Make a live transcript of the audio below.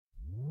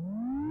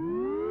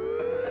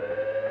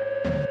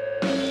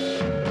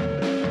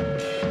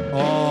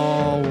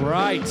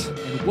right,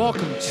 and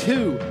welcome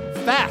to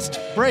Fast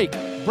Break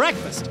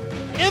Breakfast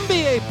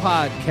NBA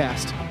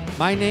podcast.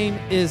 My name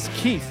is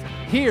Keith,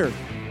 here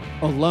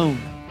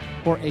alone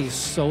for a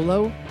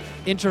solo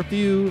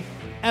interview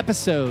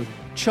episode.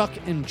 Chuck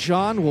and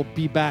John will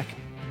be back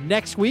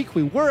next week.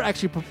 We were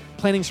actually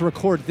planning to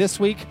record this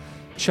week.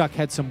 Chuck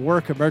had some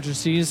work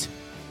emergencies.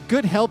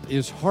 Good help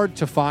is hard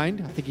to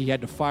find. I think he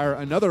had to fire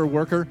another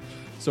worker,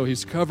 so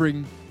he's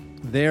covering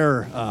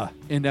their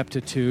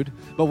ineptitude.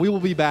 But we will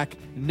be back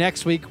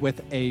next week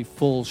with a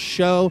full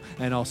show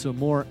and also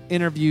more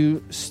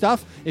interview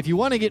stuff. If you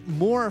want to get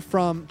more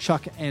from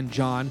Chuck and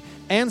John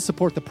and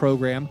support the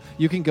program,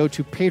 you can go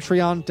to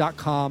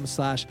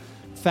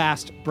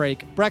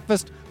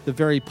patreon.com/fastbreakbreakfast. The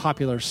very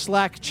popular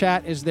Slack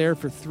chat is there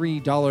for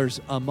 $3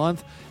 a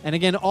month. And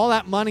again, all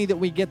that money that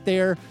we get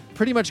there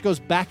pretty much goes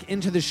back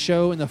into the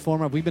show in the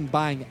form of we've been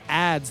buying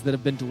ads that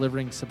have been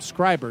delivering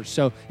subscribers.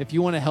 So if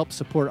you want to help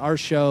support our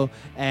show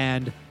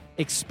and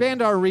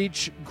expand our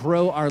reach,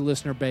 grow our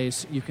listener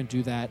base, you can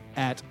do that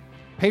at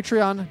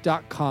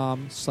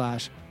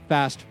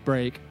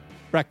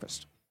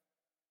patreon.com/fastbreakbreakfast.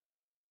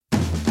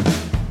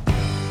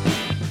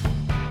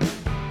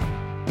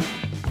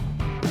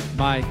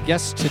 My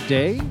guest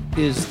today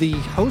is the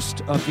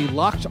host of the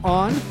Locked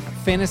On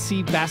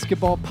Fantasy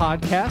Basketball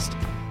Podcast,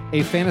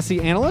 a fantasy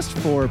analyst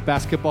for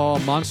Basketball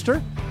Monster,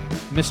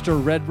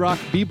 Mr. Red Rock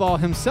B-Ball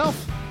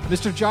himself,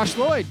 Mr. Josh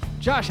Lloyd.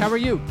 Josh, how are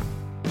you?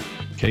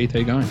 Keith, how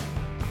you going?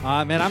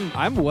 Man,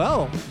 I'm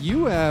well.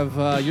 You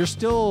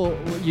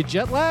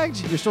jet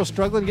lagged? You're still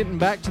struggling getting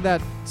back to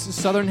that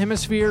Southern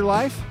Hemisphere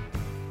life?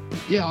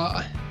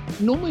 Yeah,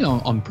 normally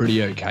I'm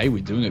pretty okay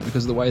with doing it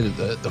because of the way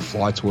that the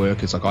flights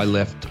work. It's like I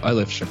left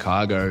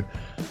Chicago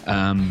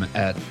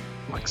at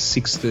like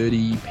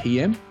 6:30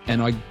 p.m.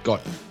 and I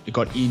got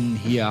in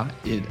here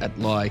at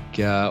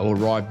or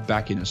arrived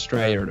back in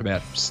Australia at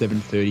about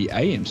 7:30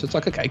 a.m. So it's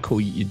like, okay, cool,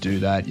 you do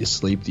that, you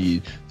sleep,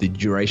 the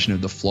duration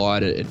of the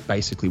flight, it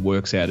basically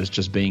works out as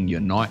just being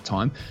your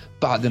nighttime.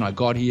 But then I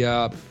got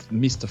here,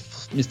 missed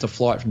a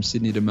flight from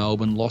Sydney to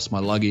Melbourne, lost my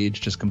luggage,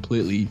 just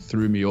completely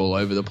threw me all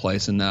over the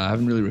place, and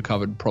haven't really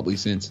recovered properly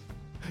since.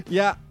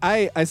 Yeah,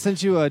 I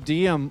sent you a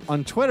DM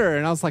on Twitter,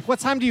 and I was like, what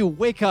time do you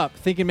wake up?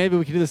 Thinking maybe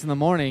we could do this in the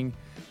morning.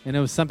 And it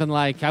was something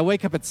like, I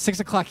wake up at 6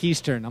 o'clock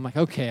Eastern. I'm like,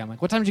 okay. I'm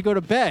like, what time did you go to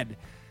bed?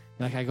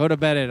 Like, I go to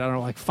bed at, I don't know,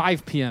 like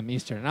 5 p.m.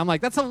 Eastern. And I'm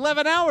like, that's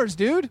 11 hours,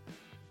 dude.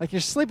 Like,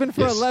 you're sleeping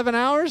for 11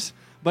 hours?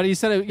 But you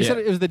said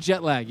it was the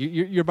jet lag.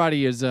 Your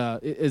body is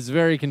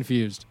very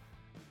confused.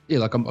 Yeah,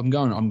 like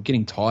I'm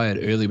getting tired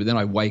early, but then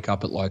I wake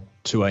up at like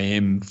 2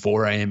 a.m.,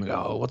 4 a.m. and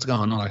go, oh, what's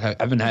going on? Like, I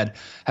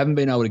haven't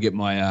been able to get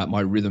my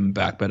rhythm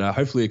back, but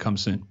hopefully it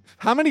comes soon.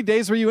 How many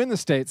days were you in the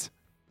States?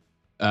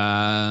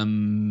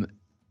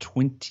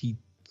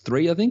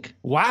 23, I think.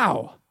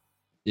 Wow.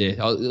 Yeah, it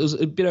was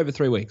a bit over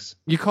 3 weeks.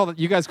 You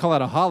guys call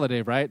that a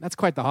holiday, right? That's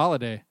quite the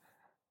holiday.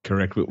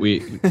 Correct.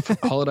 We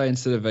holiday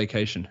instead of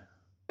vacation.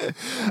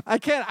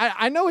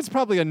 I know it's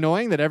probably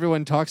annoying that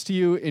everyone talks to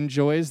you,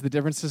 enjoys the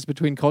differences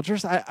between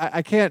cultures.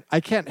 I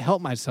can't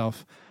help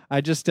myself.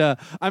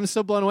 I'm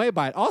so blown away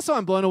by it. Also,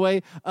 I'm blown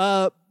away.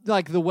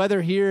 Like the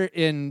weather here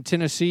in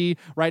Tennessee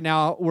right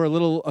now,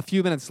 we're a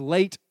few minutes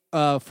late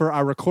for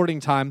our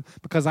recording time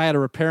because I had a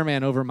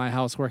repairman over at my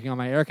house working on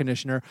my air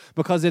conditioner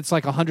because it's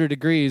like 100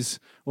 degrees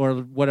or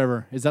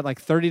whatever. Is that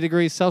like 30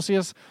 degrees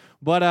Celsius?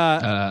 But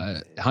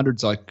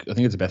 100's like, I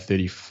think it's about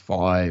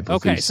 35.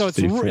 Okay, so it's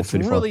 34,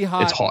 really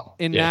hot, it's hot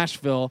in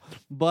Nashville.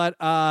 But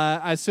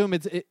I assume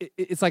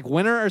it's like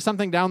winter or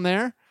something down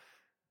there?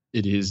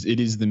 It is.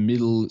 It is the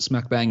middle,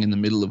 smack bang in the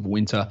middle of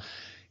winter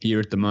here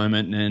at the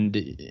moment, and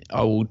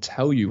I will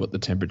tell you what the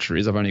temperature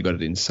is. I've only got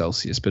it in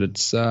Celsius, but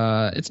it's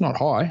not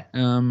high.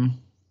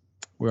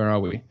 Where are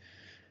we?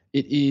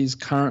 It is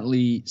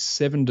currently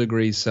 7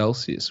 degrees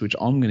Celsius, which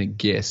I'm going to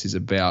guess is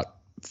about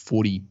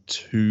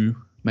 42,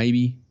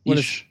 maybe. What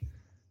is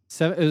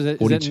 7? Is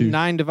it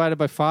 9 divided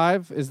by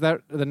 5? Is that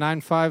the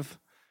 9/5?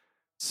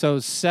 So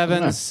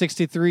 7,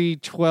 63,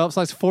 12.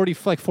 So it's 40,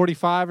 like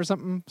 45 or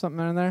something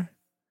in there.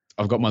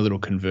 I've got my little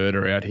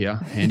converter out here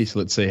handy, so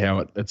let's see how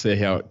it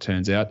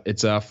turns out.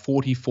 It's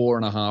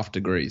 44.5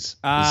 degrees.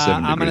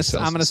 I'm gonna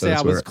say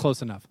I was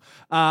close enough.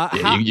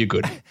 You're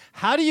good.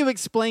 How do you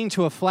explain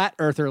to a flat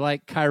earther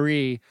like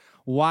Kyrie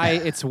why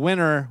it's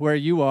winter where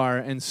you are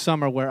and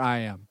summer where I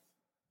am?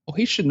 Well,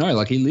 he should know.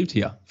 Like, he lived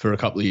here for a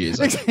couple of years.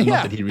 Like,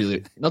 not that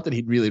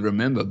he'd really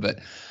remember, but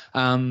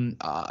I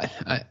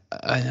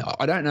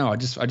don't know. I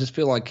just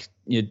feel like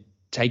you're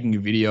taking a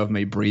video of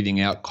me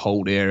breathing out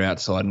cold air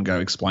outside and go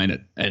explain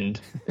it,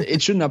 and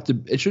it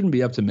shouldn't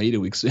be up to me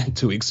to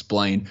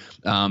explain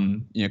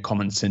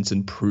common sense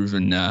and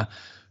proven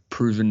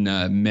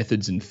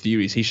methods and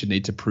theories. He should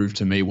need to prove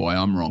to me why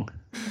I'm wrong.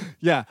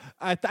 Yeah,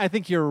 I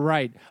think you're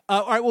right.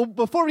 All right, well,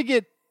 before we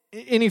get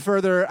any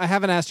further, I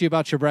haven't asked you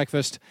about your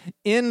breakfast.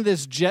 In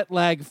this jet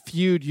lag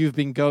feud you've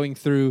been going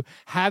through,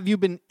 have you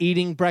been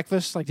eating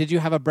breakfast? Like, did you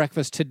have a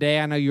breakfast today?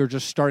 I know you're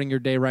just starting your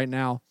day right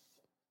now.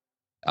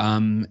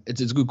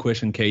 It's a good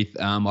question, Keith.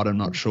 I'm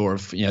not sure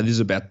if this is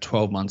about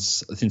 12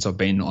 months since I've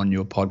been on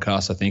your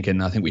podcast, I think,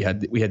 and I think we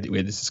had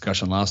this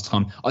discussion last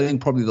time. I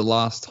think probably the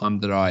last time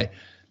that I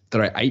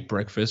ate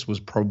breakfast was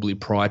probably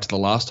prior to the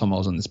last time I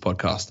was on this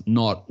podcast.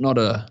 Not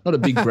a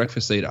big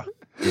breakfast eater.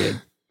 Yeah,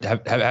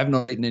 have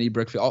not eaten any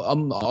breakfast.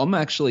 I'm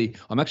actually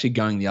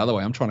going the other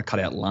way. I'm trying to cut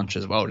out lunch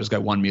as well. Just go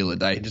one meal a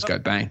day. Just go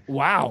bang.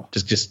 Wow.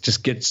 Just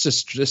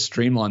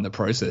streamline the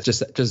process.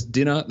 Just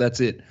dinner.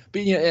 That's it.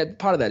 But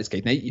part of that is,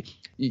 Keith. Now,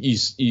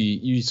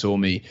 you saw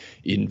me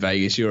in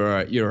Vegas.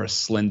 You're a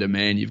slender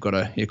man. You've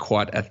got you're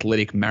quite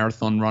athletic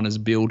marathon runner's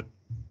build.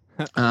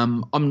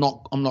 I'm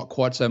not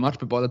quite so much,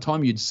 but by the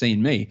time you'd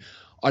seen me,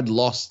 I'd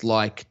lost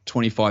like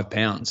 25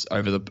 pounds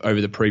over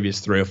the previous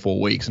 3 or 4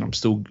 weeks, and I'm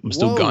still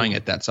going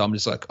at that. So I'm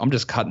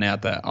just cutting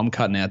out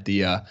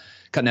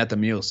the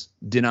meals.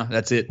 Dinner,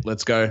 that's it.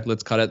 Let's go.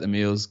 Let's cut out the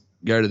meals.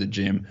 Go to the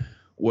gym,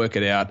 work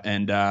it out,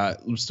 and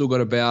we've still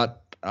got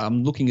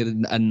I'm looking at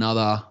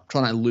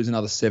trying to lose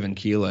another 7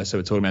 kilos. So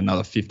we're talking about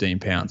another 15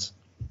 pounds.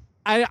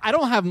 I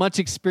don't have much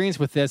experience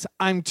with this.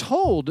 I'm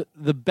told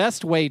the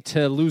best way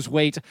to lose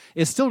weight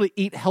is still to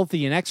eat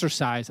healthy and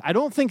exercise. I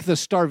don't think the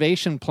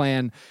starvation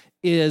plan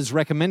is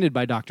recommended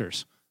by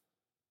doctors.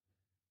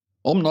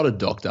 I'm not a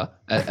doctor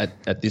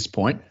at this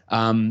point,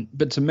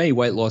 but to me,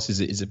 weight loss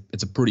is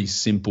a pretty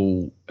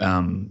simple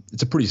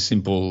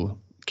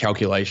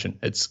calculation.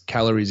 It's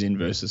calories in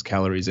versus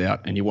calories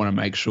out, and you want to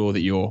make sure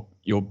that you're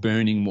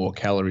burning more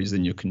calories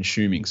than you're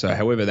consuming. So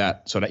however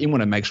you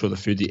want to make sure the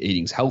food you're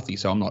eating is healthy.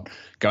 So I'm not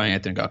going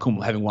out there and go, cool,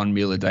 I'm having one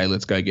meal a day.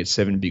 Let's go get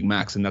 7 Big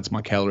Macs, and that's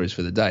my calories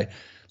for the day.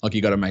 Like,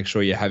 you got to make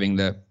sure you're having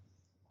the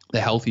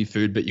healthy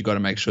food, but you got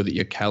to make sure that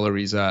your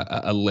calories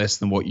are less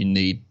than what you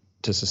need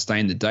to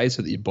sustain the day,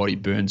 so that your body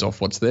burns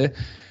off what's there.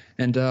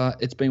 And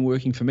it's been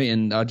working for me.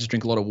 And I just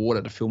drink a lot of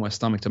water to fill my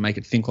stomach to make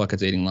it think like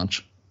it's eating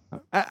lunch.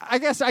 I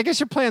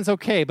guess your plan's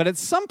okay, but at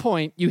some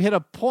point you hit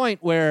a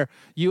point where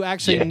you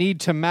actually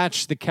need to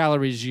match the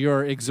calories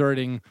you're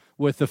exerting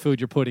with the food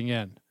you're putting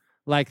in.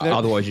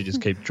 Otherwise, you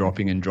just keep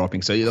dropping and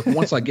dropping. So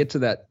once I get to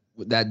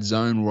that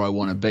zone where I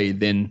want to be,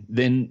 then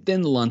the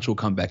lunch will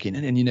come back in,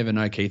 and you never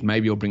know, Keith.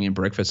 Maybe you'll bring in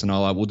breakfast, and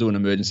we'll do an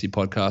emergency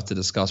podcast to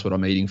discuss what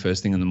I'm eating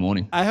first thing in the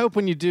morning. I hope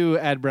when you do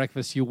add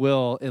breakfast, you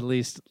will at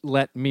least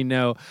let me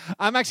know.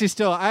 I'm actually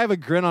I have a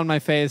grin on my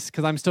face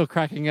because I'm still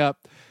cracking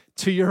up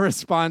to your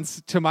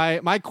response to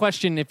my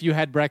question, if you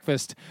had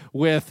breakfast,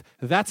 with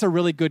 "That's a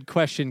really good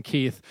question,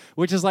 Keith,"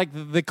 which is like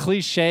the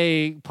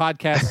cliche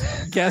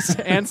podcast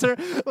guest answer.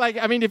 Like,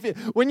 I mean,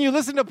 when you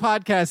listen to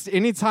podcasts,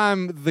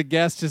 anytime the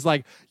guest is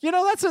like,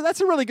 that's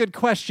a really good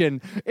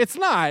question, it's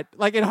not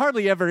like, it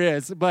hardly ever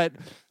is, but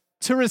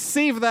to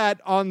receive that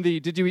on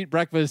the "Did you eat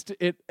breakfast?"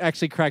 it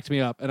actually cracked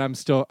me up, and I'm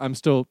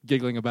still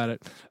giggling about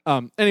it.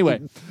 Anyway,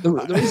 the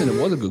reason it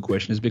was a good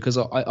question is because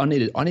I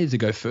needed to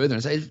go further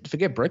and say,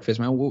 forget breakfast,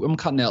 man. I'm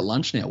cutting out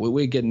lunch now.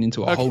 We're getting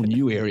into a whole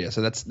new area.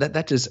 So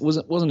that just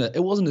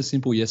wasn't a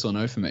simple yes or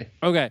no for me.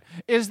 Okay,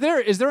 is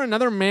there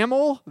another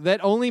mammal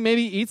that only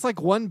maybe eats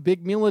like one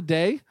big meal a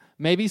day?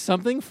 Maybe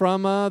something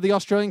from the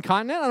Australian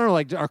continent. I don't know.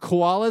 Like, are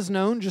koalas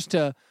known just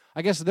to?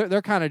 I guess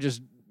they're kind of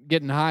just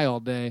getting high all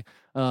day.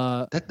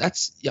 I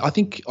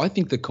think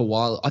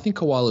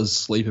koalas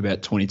sleep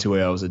about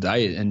 22 hours a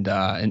day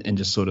and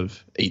just sort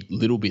of eat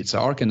little bits. So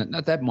I reckon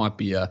that might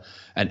be an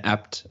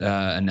apt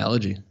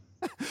analogy.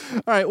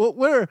 All right.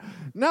 Well,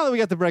 now that we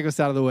got the breakfast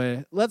out of the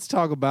way, let's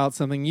talk about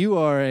something. You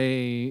are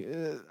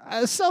a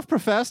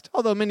self-professed,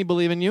 although many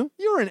believe in you.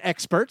 You're an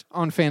expert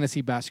on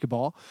fantasy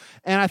basketball,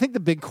 and I think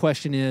the big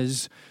question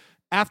is,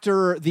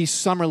 after these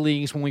summer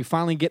leagues, when we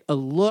finally get a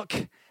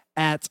look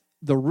at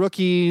the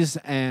rookies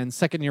and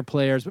second-year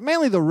players, but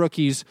mainly the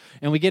rookies,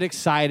 and we get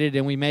excited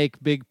and we make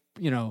big,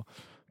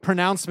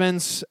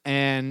 pronouncements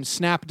and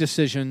snap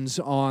decisions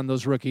on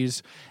those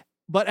rookies.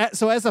 But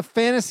so as a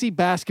fantasy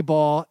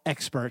basketball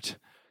expert,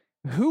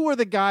 who are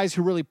the guys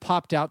who really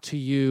popped out to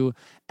you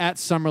at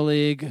Summer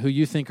League, who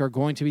you think are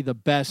going to be the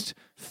best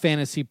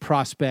fantasy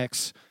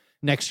prospects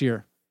next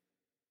year?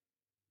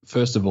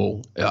 First of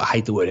all, I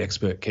hate the word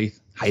expert, Keith.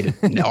 Hate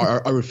it. No,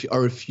 I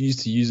refuse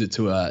to use it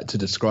to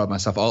describe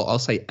myself. I'll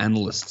say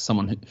analyst,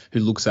 someone who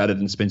looks at it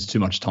and spends too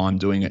much time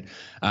doing it.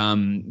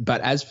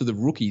 But as for the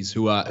rookies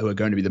who are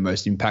going to be the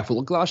most impactful,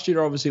 look, last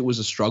year obviously it was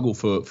a struggle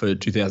for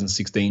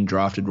 2016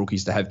 drafted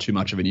rookies to have too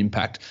much of an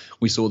impact.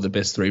 We saw the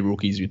best 3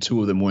 rookies.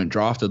 2 of them weren't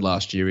drafted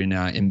last year in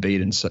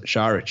Embiid and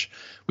Šarić,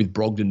 with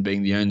Brogdon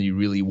being the only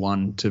really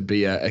one to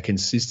be a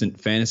consistent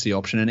fantasy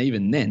option. And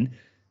even then,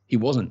 he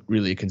wasn't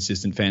really a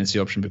consistent fantasy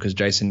option because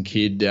Jason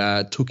Kidd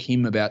took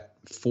him about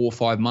 4 or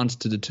 5 months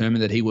to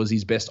determine that he was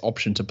his best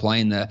option to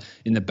play in the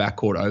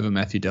backcourt over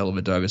Matthew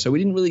Dellavedova. So we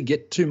didn't really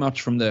get too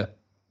much from the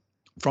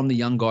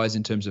young guys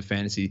in terms of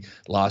fantasy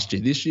last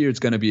year. This year it's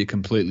going to be a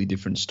completely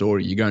different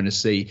story. You're going to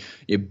see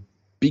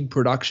big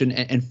production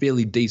and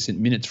fairly decent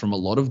minutes from a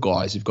lot of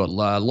guys. You've got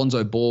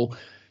Lonzo Ball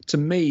to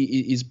me,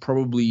 is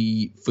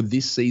probably, for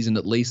this season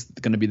at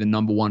least, going to be the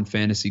number one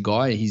fantasy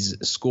guy. His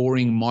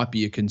scoring might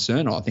be a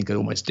concern. I think it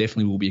almost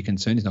definitely will be a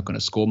concern. He's not going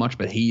to score much,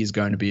 but he is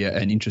going to be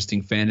an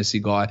interesting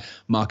fantasy guy.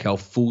 Markel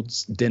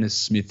Fultz, Dennis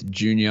Smith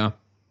Jr.,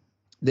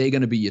 they're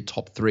going to be your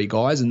top three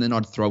guys. And then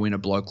I'd throw in a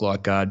bloke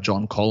like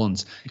John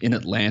Collins in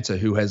Atlanta,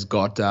 who has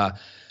got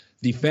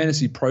the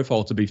fantasy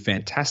profile to be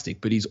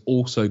fantastic, but he's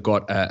also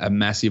got a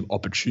massive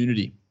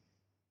opportunity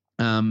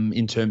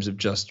in terms of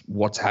just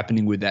what's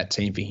happening with that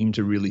team for him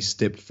to really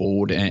step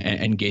forward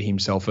and get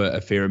himself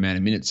a fair amount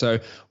of minutes. So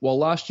while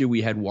last year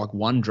we had like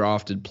one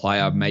drafted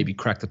player maybe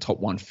crack the top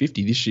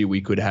 150, this year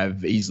we could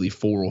have easily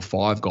 4 or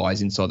 5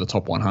 guys inside the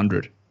top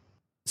 100.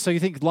 So you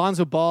think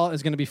Lonzo Ball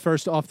is going to be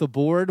first off the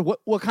board?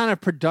 What kind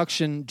of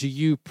production do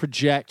you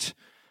project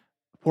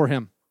for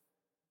him?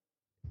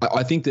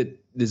 I think that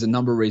there's a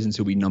number of reasons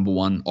he'll be number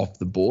one off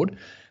the board.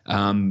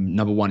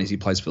 Number one is he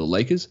plays for the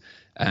Lakers,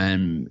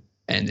 and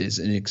there's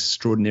an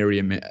extraordinary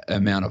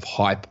amount of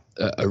hype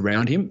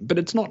around him, but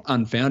it's not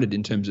unfounded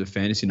in terms of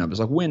fantasy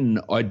numbers. Like when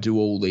I do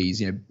all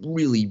these,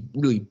 really,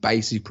 really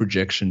basic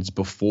projections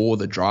before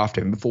the draft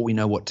and before we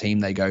know what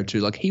team they go to,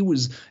 like he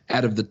was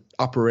out of the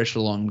upper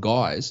echelon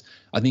guys.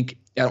 I think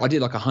I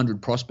did like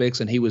 100 prospects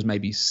and he was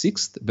maybe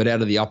 6th, but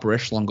out of the upper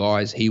echelon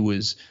guys, he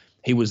was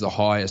the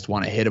highest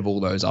one ahead of all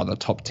those other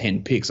top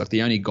 10 picks. Like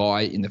the only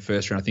guy in the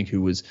first round, I think,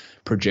 who was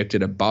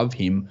projected above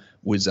him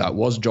was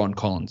John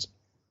Collins.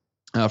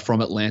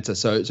 From Atlanta.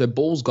 So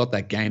Ball's got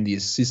that game. The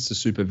assists are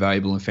super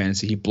valuable in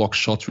fantasy. He blocks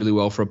shots really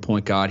well for a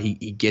point guard. He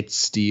gets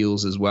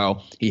steals as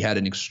well. He had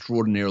an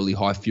extraordinarily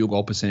high field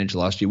goal percentage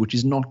last year, which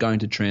is not going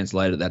to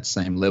translate at that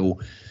same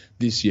level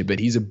this year. But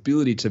his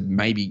ability to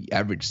maybe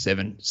average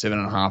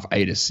 7.5,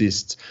 8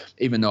 assists,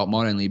 even though it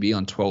might only be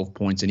on 12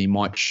 points, and he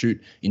might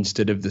shoot,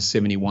 instead of the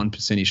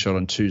 71% he shot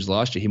on 2s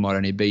last year, he might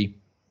only be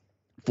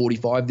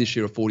 45 this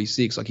year or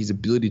 46. Like his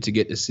ability to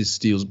get assists,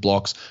 steals,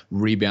 blocks,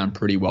 rebound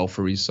pretty well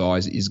for his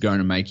size is going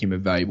to make him a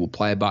valuable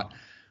player. But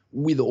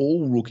with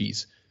all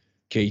rookies,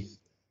 Keith,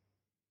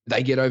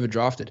 they get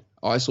overdrafted.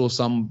 I saw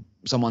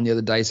someone the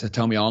other day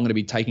tell me, I'm going to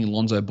be taking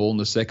Lonzo Ball in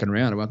the second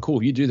round. I'm like, cool,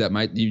 if you do that,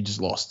 mate, you just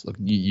lost. Like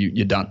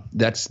you're done.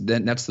 That's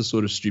the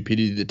sort of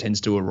stupidity that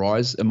tends to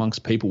arise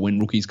amongst people when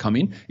rookies come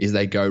in, is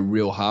they go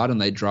real hard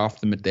and they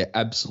draft them at their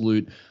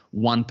absolute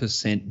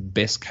 1%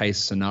 best case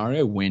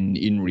scenario, when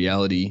in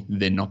reality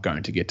they're not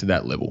going to get to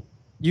that level.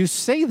 You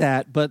say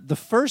that, but the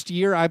first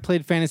year I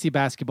played fantasy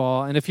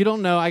basketball, and if you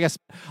don't know, I guess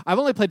I've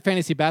only played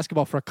fantasy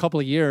basketball for a couple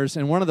of years,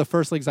 and one of the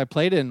first leagues I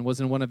played in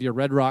was in one of your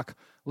Red Rock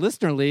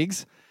listener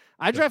leagues.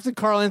 I drafted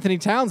Karl Anthony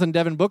Towns and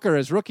Devin Booker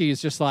as rookies,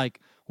 just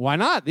like, why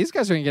not? These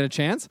guys are going to get a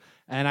chance.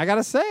 And I got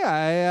to say,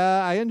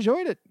 I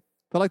enjoyed it.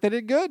 Felt like they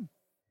did good.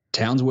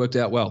 Towns worked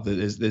out well.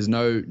 There's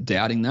no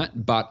doubting that,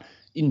 but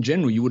in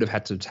general, you would have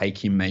had to take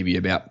him maybe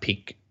about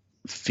pick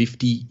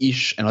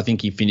 50-ish, and I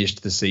think he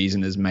finished the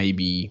season as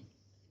maybe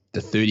the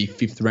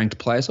 35th ranked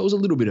player. So it was a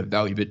little bit of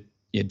value, but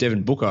yeah,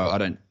 Devin Booker, I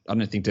don't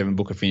think Devin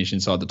Booker finished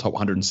inside the top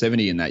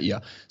 170 in that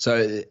year.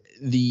 So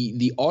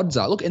the odds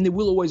are, look, and there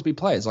will always be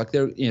players like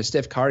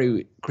Steph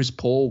Curry, Chris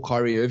Paul,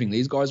 Kyrie Irving.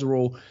 These guys are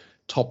all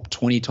top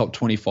 20, top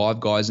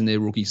 25 guys in their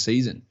rookie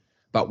season.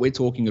 But we're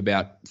talking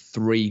about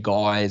 3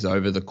 guys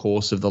over the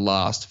course of the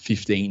last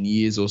 15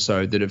 years or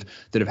so that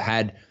have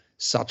had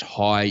such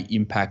high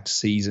impact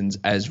seasons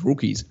as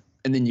rookies.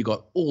 And then you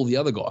got all the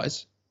other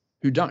guys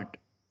who don't.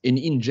 And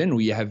in general,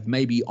 you have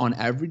maybe on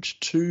average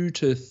 2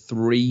 to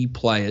 3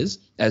 players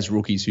as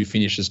rookies who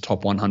finish as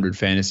top 100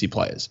 fantasy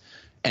players.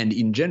 And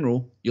in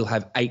general, you'll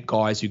have 8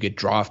 guys who get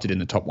drafted in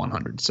the top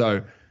 100.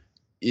 So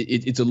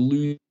it's a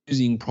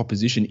losing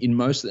proposition in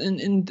most,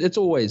 and it's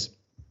always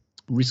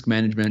risk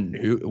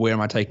management. Where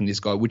am I taking this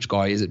guy? Which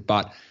guy is it?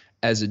 But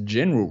as a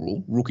general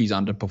rule, rookies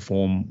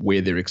underperform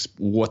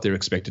what they're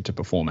expected to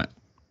perform at.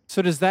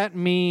 So does that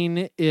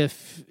mean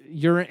if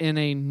you're in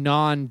a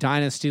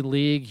non-dynasty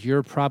league,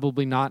 you're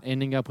probably not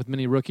ending up with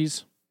many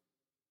rookies?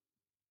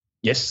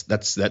 Yes,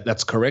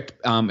 that's correct.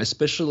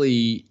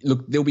 Especially,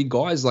 look, there'll be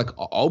guys like,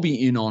 I'll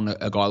be in on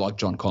a guy like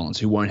John Collins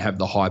who won't have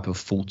the hype of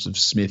Fultz, of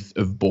Smith,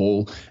 of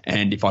Ball,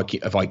 and if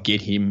I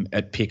get him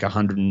at pick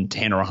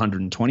 110 or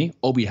 120,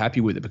 I'll be happy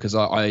with it, because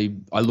I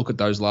look at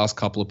those last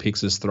couple of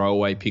picks as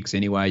throwaway picks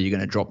anyway. You're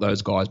going to drop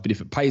those guys, but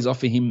if it pays off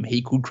for him,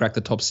 he could crack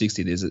the top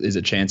 60. There's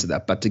a chance of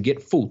that. But to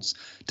get Fultz,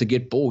 to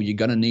get Ball, you're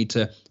going to need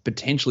to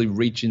potentially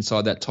reach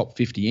inside that top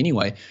 50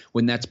 anyway,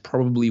 when that's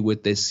probably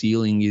what their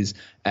ceiling is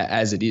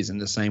as it is.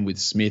 And the same with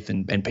Smith,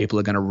 and people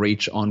are going to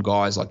reach on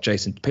guys like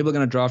Jason. People are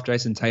going to draft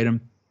Jason Tatum,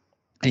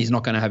 and he's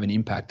not going to have an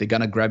impact. They're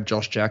going to grab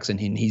Josh Jackson,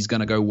 and he's going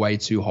to go way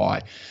too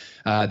high.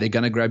 They're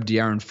going to grab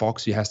De'Aaron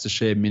Fox, who has to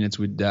share minutes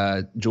with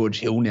George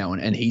Hill now,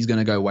 and he's going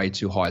to go way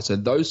too high. So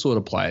those sort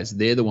of players,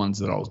 they're the ones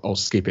that I'll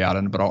skip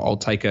out, but I'll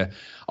take a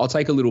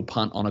little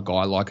punt on a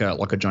guy like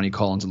a Johnny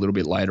Collins a little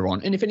bit later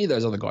on. And if any of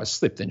those other guys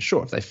slip, then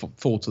sure, if they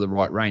fall to the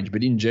right range.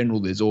 But in general,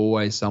 there's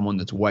always someone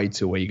that's way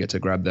too eager to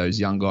grab those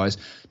young guys,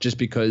 just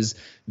because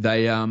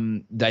they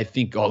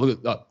think, oh,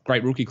 look,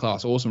 great rookie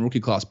class, awesome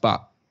rookie class,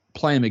 but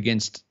play them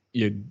against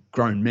your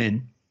grown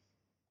men,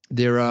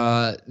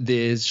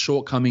 there's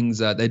shortcomings.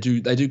 They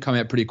do come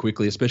out pretty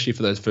quickly, especially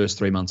for those first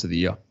 3 months of the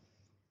year.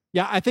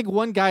 Yeah, I think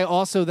one guy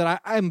also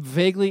that I'm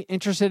vaguely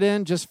interested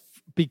in just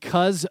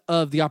because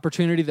of the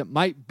opportunity that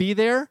might be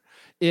there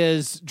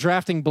is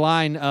drafting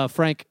blind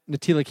Frank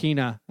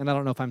Ntilikina, and I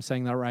don't know if I'm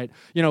saying that right,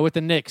 with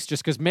the Knicks,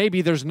 just because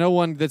maybe there's no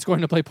one that's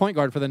going to play point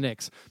guard for the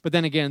Knicks. But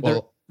then again,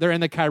 they're in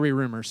the Kyrie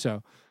rumors,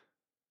 so.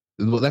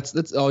 Well, that's.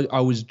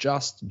 I was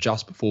just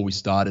before we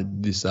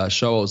started this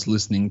show, I was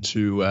listening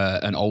to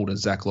an older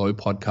Zach Lowe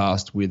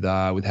podcast with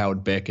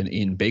Howard Beck and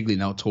Ian Begley,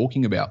 and they were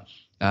talking about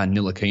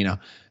Ntilikina.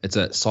 It's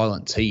a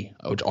silent T,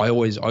 which I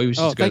always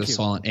used to go to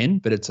silent N,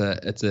 but it's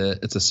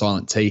a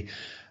silent T.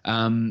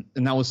 And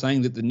they were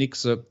saying that the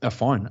Knicks are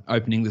fine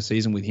opening the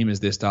season with him as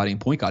their starting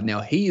point guard.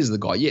 Now, he is the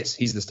guy. Yes,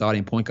 he's the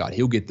starting point guard.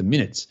 He'll get the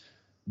minutes,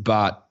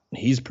 but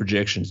his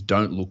projections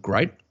don't look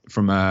great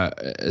from a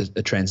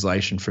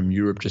translation from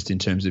Europe just in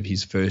terms of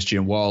his first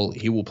year. And while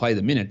he will play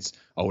the minutes,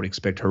 I would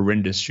expect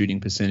horrendous shooting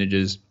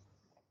percentages,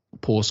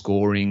 poor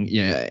scoring.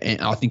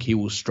 And I think he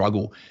will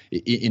struggle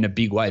in a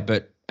big way.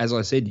 But as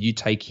I said, you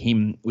take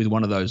him with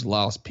one of those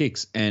last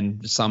picks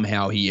and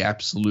somehow he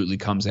absolutely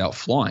comes out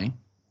flying,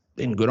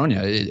 then good on you.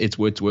 It's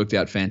worked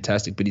out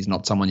fantastic, but he's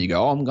not someone you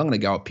go, I'm going to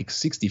go at pick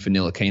 60 for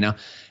Ntilikina,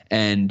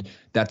 and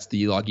that's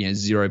the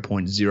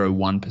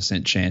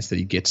 0.01% chance that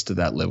he gets to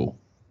that level.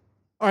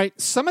 All right,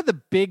 some of the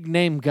big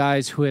name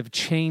guys who have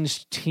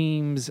changed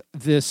teams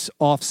this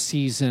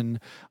offseason.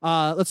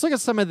 Let's look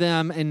at some of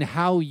them and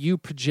how you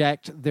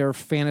project their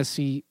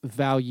fantasy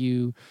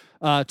value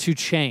to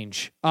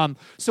change.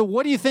 So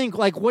what do you think?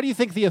 What do you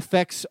think the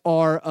effects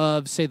are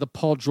of, say, the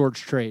Paul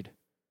George trade?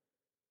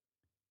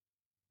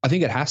 I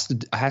think it has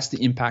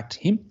to impact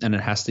him, and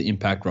it has to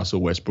impact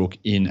Russell Westbrook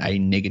in a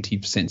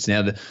negative sense.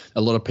 Now, a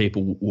lot of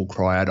people will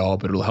cry out,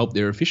 but it'll help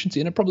their efficiency,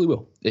 and it probably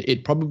will.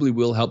 It probably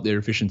will help their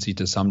efficiency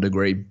to some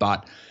degree,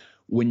 but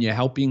when you're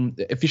helping,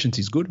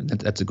 efficiency is good, and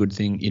that's a good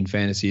thing in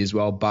fantasy as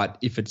well. But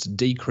if it's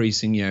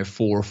decreasing,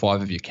 4 or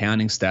 5 of your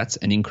counting stats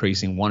and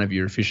increasing one of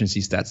your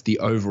efficiency stats, the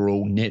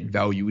overall net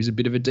value is a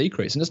bit of a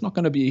decrease. And it's not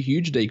going to be a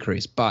huge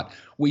decrease. But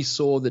we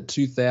saw that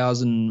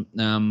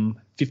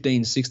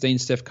 2015-16,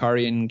 Steph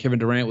Curry and Kevin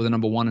Durant were the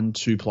number 1 and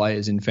 2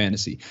 players in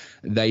fantasy.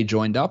 They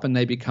joined up and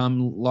they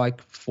become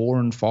like 4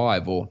 and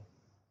 5 or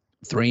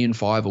 3 and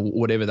 5 or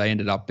whatever they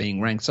ended up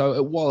being ranked.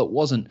 So while it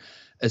wasn't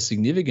a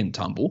significant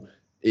tumble,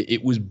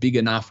 it was big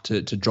enough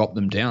to drop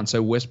them down.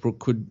 So Westbrook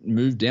could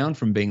move down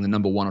from being the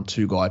number 1 or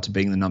 2 guy to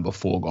being the number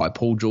 4 guy.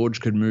 Paul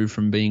George could move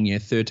from being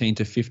 13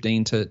 to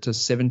 15 to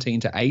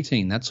 17 to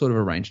 18, that sort of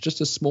a range. Just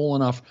a small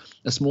enough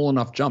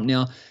jump.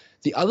 Now,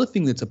 the other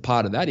thing that's a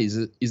part of that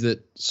is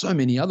that so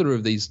many other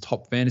of these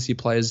top fantasy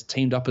players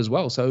teamed up as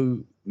well.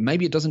 So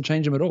maybe it doesn't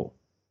change them at all.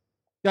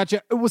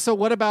 Gotcha. So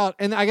what about,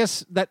 and I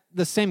guess that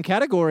the same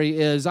category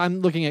is,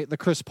 I'm looking at the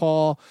Chris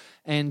Paul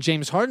and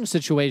James Harden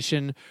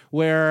situation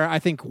where I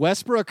think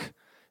Westbrook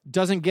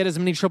doesn't get as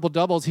many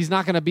triple-doubles. He's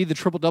not going to be the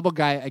triple-double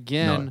guy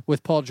again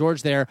with Paul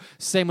George there.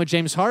 Same with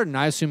James Harden.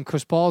 I assume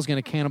Chris Paul is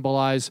going to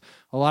cannibalize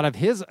a lot of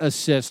his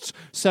assists.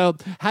 So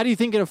how do you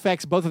think it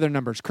affects both of their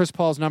numbers, Chris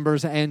Paul's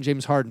numbers and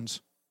James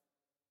Harden's?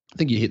 I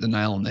think you hit the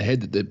nail on the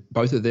head that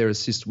both of their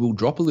assists will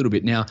drop a little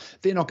bit. Now,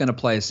 they're not going to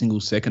play a single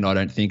second, I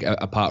don't think,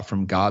 apart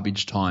from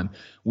garbage time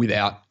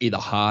without either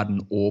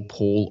Harden or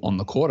Paul on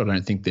the court. I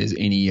don't think there's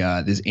any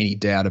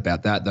doubt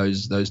about that.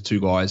 Those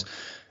two guys,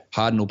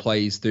 Harden will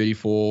play his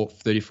 34,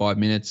 35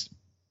 minutes.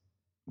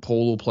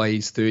 Paul will play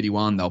his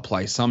 31. They'll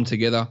play some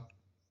together,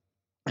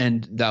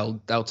 and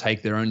they'll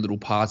take their own little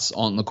parts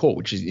on the court,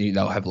 which is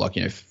they'll have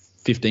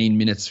 15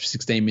 minutes,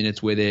 16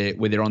 minutes where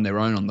they're on their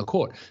own on the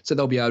court. So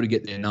they'll be able to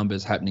get their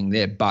numbers happening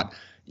there. But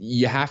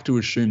you have to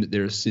assume that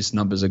their assist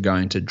numbers are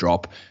going to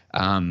drop.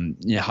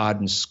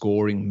 Harden's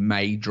scoring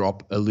may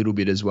drop a little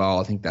bit as well.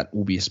 I think that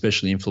will be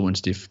especially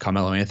influenced if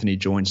Carmelo Anthony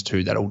joins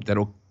too.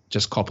 That'll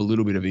just cop a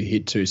little bit of a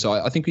hit too. So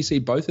I think we see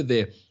both of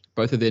their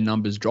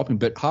numbers dropping.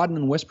 But Harden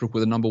and Westbrook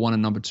were the number 1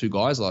 and number 2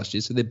 guys last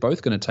year, so they're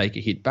both going to take a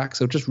hit back.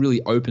 So it just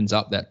really opens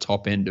up that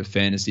top end of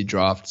fantasy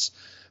drafts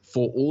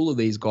for all of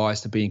these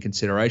guys to be in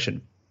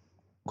consideration.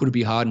 Could it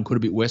be Harden? Could it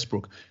be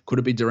Westbrook? Could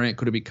it be Durant?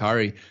 Could it be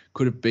Curry?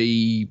 Could it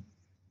be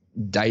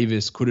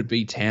Davis? Could it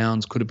be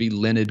Towns? Could it be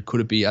Leonard? Could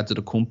it be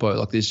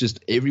Antetokounmpo? There's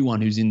just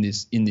everyone who's in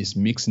this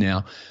mix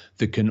now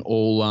that can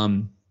all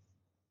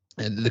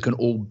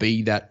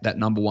be that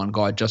number 1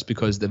 guy just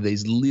because of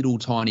these little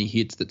tiny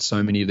hits that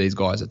so many of these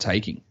guys are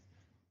taking.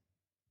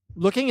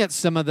 Looking at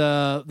some of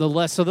the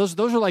less, so those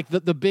are like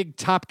the big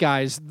top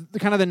guys,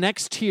 kind of the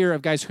next tier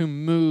of guys who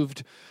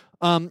moved.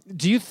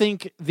 Do you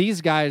think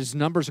these guys'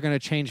 numbers are going to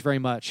change very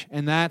much?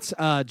 And that's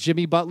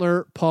Jimmy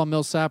Butler, Paul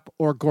Millsap,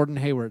 or Gordon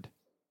Hayward.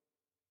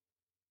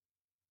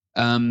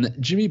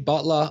 Jimmy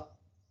Butler,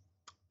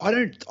 I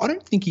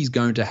don't think he's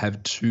going to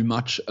have too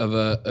much of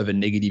a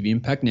negative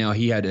impact. Now,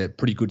 he had a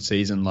pretty good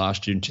season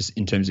last year just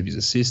in terms of his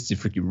assists.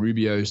 If Ricky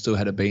Rubio still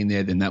had been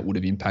there, then that would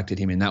have impacted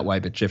him in that way.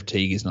 But Jeff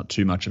Teague is not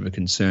too much of a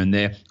concern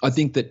there. I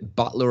think that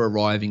Butler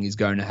arriving is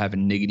going to have a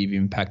negative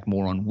impact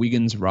more on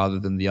Wiggins rather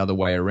than the other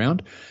way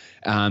around.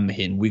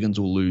 And Wiggins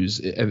will lose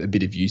a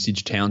bit of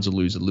usage. Towns will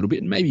lose a little bit,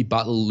 and maybe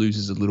Butler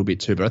loses a little bit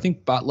too. But I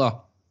think Butler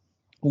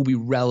will be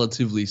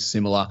relatively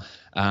similar.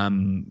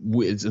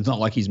 It's not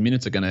like his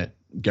minutes are going to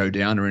go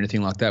down or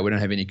anything like that. We don't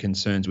have any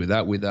concerns with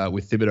that with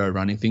Thibodeau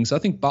running things. So I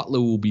think Butler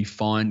will be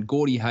fine.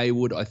 Gordie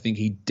Hayward, I think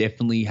he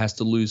definitely has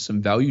to lose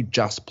some value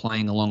just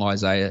playing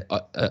alongside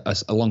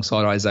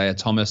Isaiah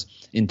Thomas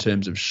in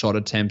terms of shot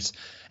attempts,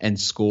 and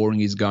scoring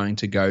is going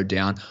to go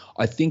down.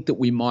 I think that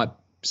we might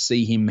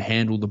see him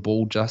handle the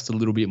ball just a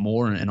little bit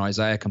more, and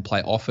Isaiah can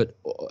play off it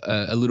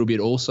a little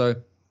bit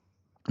also.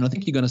 And I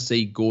think you're going to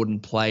see Gordon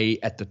play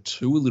at the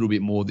 2 a little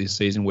bit more this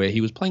season, where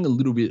he was playing a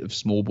little bit of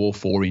small ball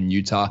 4 in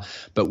Utah.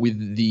 But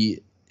with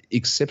the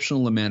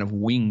exceptional amount of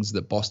wings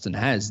that Boston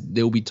has,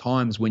 there'll be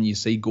times when you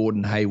see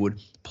Gordon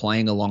Hayward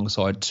playing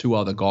alongside 2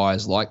 other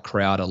guys like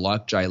Crowder,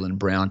 like Jaylen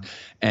Brown,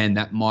 and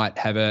that might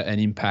have an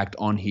impact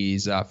on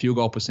his field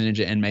goal percentage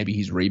and maybe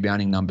his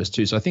rebounding numbers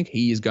too. So I think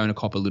he is going to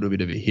cop a little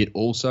bit of a hit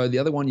also. The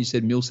other one you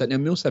said, Millsap. Now,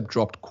 Millsap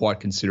dropped quite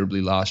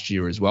considerably last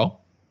year as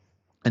well,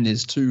 and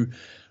there's 2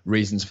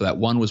 reasons for that.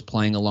 One was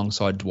playing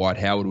alongside Dwight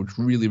Howard, which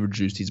really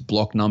reduced his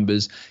block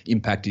numbers,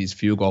 impacted his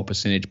field goal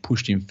percentage,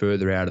 pushed him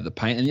further out of the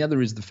paint. And the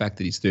other is the fact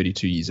that he's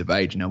 32 years of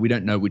age. Now, we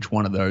don't know which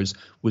one of those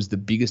was the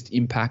biggest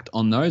impact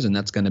on those, and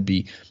that's going to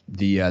be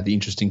the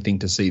interesting thing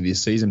to see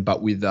this season.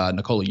 But with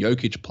Nikola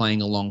Jokic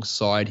playing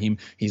alongside him,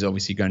 he's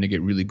obviously going to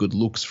get really good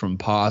looks from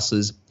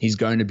passes. He's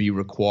going to be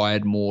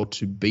required more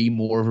to be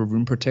more of a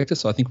rim protector.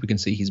 So I think we can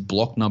see his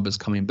block numbers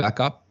coming back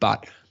up,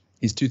 but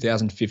his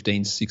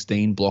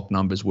 2015-16 block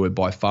numbers were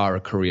by far a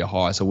career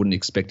high, so I wouldn't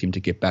expect him to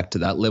get back to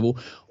that level.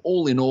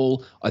 All in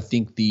all, I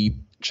think the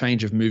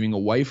change of moving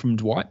away from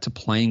Dwight to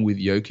playing with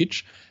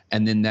Jokic,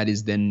 and then that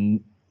is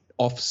then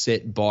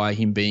offset by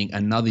him being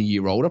another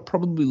year older,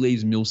 probably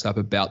leaves Millsap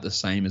about the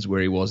same as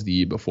where he was the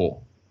year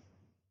before.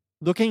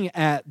 Looking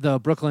at the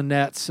Brooklyn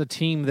Nets, a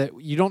team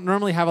that you don't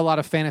normally have a lot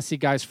of fantasy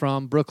guys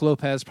from, Brook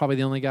Lopez, probably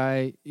the only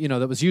guy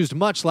that was used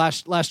much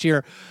last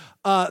year.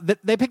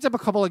 They picked up a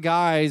couple of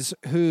guys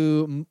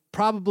who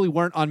probably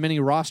weren't on many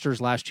rosters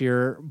last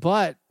year,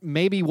 but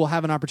maybe will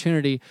have an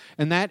opportunity,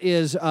 and that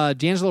is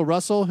D'Angelo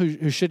Russell,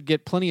 who should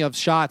get plenty of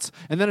shots,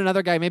 and then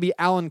another guy, maybe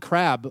Alan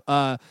Crabb.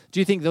 Do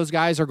you think those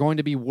guys are going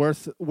to be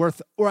worth, or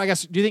I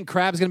guess, do you think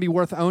Crabb's going to be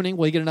worth owning?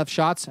 Will he get enough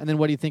shots? And then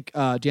what do you think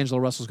D'Angelo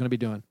Russell's going to be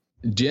doing?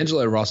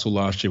 D'Angelo Russell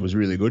last year was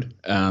really good,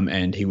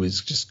 and he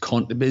was just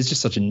there's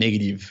just such a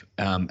negative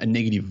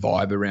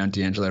vibe around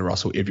D'Angelo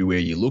Russell everywhere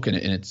you look, and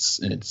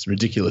it's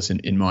ridiculous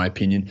in my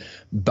opinion.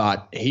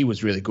 But he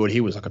was really good.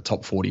 He was like a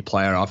top 40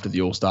 player after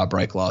the All-Star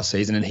break last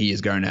season, and he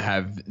is going to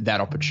have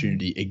that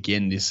opportunity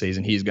again this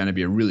season. He is going to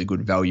be a really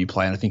good value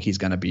player, and I think he's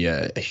going to be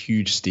a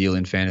huge steal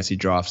in fantasy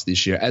drafts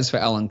this year. As for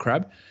Alan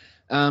Crabb,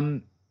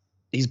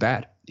 he's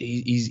bad.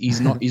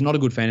 He's not a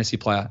good fantasy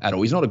player at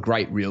all. He's not a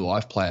great real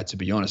life player, to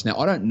be honest. Now,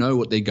 I don't know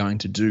what they're going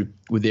to do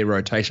with their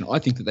rotation. I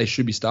think that they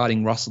should be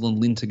starting Russell and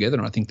Lin together,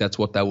 and I think that's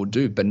what they will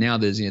do. But now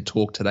there's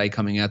talk today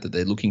coming out that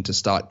they're looking to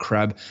start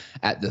Crabb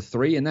at the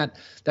 3, and that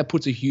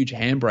puts a huge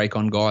handbrake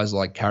on guys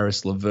like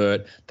Karis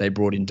LeVert. They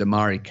brought in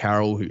Damari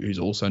Carroll, who's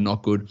also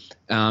not good,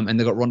 and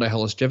they've got Rondo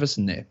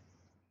Hollis-Jefferson there,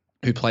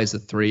 who plays the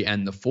 3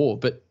 and the 4.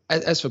 But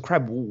as for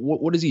Crabb,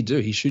 what does he do?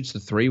 He shoots the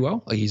 3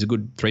 well. Like, he's a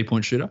good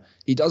 3-point shooter.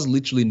 He does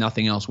literally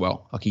nothing else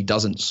well. Like, he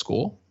doesn't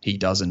score. He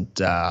doesn't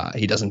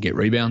get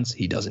rebounds.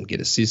 He doesn't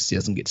get assists. He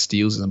doesn't get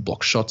steals. He doesn't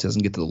block shots. He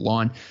doesn't get to the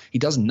line. He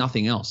does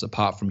nothing else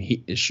apart from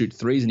shoot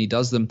threes, and he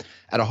does them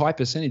at a high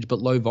percentage but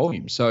low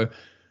volume. So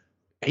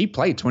he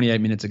played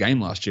 28 minutes a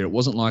game last year. It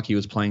wasn't like he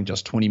was playing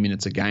just 20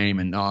 minutes a game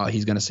and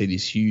he's going to see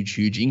this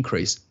huge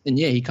increase. And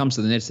yeah, he comes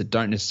to the Nets that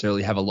don't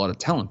necessarily have a lot of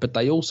talent, but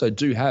they also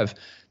do have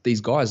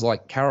these guys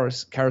like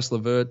Karis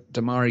LeVert,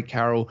 Damari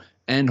Carroll,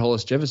 and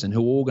Hollis Jefferson,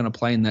 who are all going to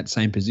play in that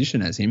same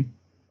position as him.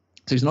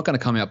 So he's not going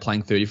to come out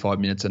playing 35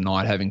 minutes a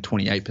night, having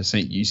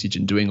 28% usage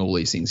and doing all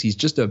these things. He's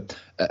just a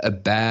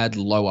bad,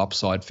 low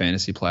upside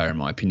fantasy player, in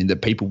my opinion,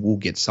 that people will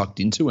get sucked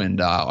into, and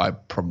I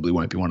probably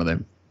won't be one of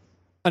them.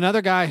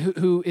 Another guy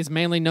who is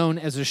mainly known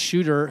as a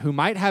shooter, who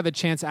might have a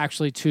chance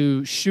actually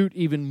to shoot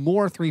even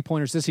more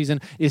three-pointers this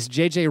season, is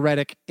J.J.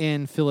 Redick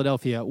in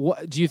Philadelphia.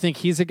 Do you think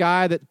he's a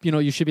guy that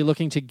you should be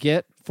looking to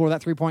get for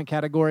that three-point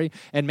category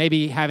and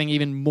maybe having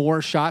even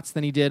more shots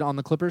than he did on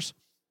the Clippers?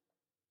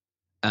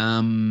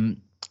 No,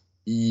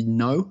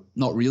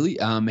 not really.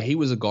 He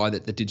was a guy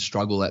that did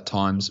struggle at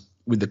times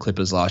with the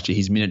Clippers last year.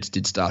 His minutes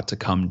did start to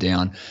come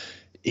down.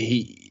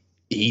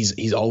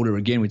 He's older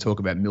again. We talk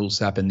about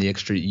Millsap and the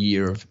extra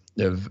year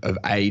of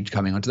age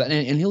coming onto that,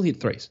 and he'll hit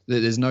threes.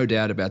 There's no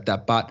doubt about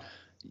that. But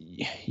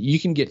you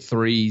can get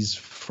threes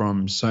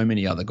from so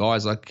many other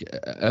guys, like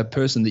a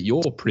person that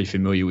you're pretty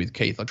familiar with,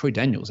 Keith, like Troy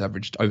Daniels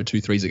averaged over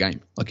 2 threes a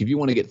game. Like, if you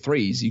want to get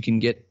threes, you can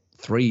get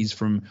threes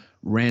from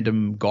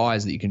random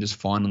guys that you can just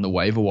find on the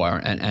waiver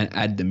wire and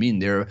add them in.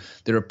 There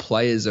are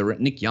players.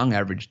 Nick Young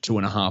averaged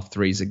 2.5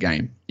 threes a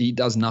game. He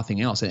does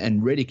nothing else,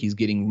 and Redick is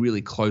getting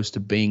really close to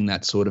being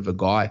that sort of a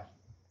guy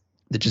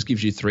that just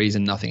gives you threes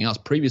and nothing else.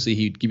 Previously,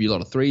 he'd give you a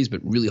lot of threes, but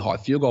really high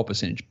field goal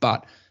percentage.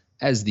 But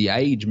as the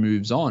age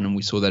moves on, and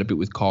we saw that a bit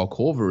with Kyle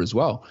Korver as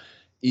well,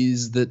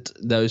 is that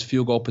those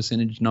field goal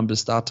percentage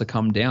numbers start to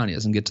come down. He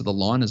doesn't get to the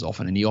line as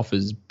often, and he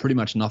offers pretty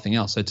much nothing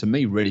else. So to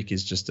me, Reddick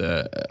is just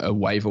a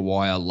waiver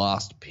wire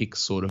last pick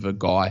sort of a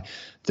guy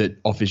that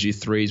offers you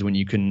threes when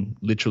you can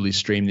literally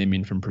stream them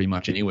in from pretty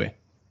much anywhere.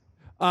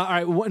 All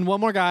right, and one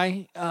more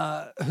guy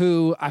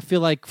who I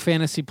feel like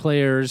fantasy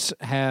players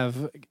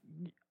have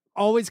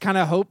always kind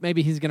of hoped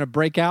maybe he's going to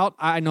break out.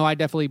 I know I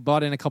definitely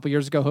bought in a couple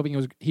years ago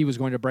hoping he was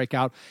going to break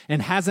out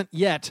and hasn't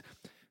yet.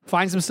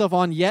 Finds himself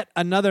on yet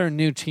another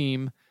new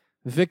team,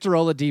 Victor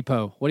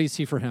Oladipo. What do you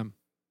see for him?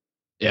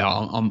 Yeah,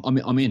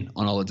 I'm in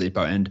on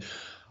Oladipo, and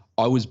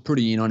I was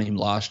pretty in on him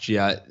last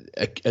year.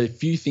 A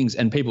few things,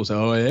 and people say,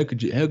 "Oh, how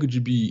could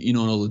you be in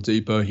on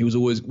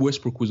Oladipo?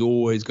 Westbrook was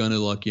always going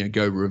to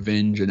go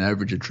revenge and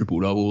average a triple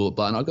double."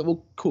 Blah. And I go,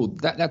 well, cool,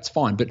 that's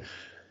fine, but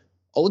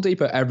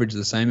Oladipo averaged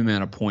the same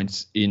amount of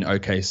points in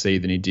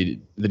OKC than he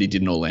did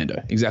in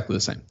Orlando. Exactly the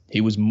same.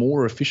 He was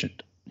more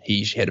efficient.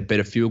 He had a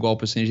better field goal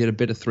percentage, he had a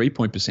better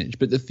 3-point percentage.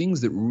 But the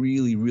things that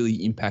really, really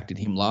impacted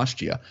him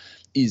last year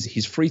is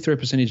his free throw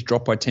percentage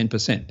dropped by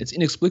 10%. It's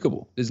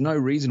inexplicable. There's no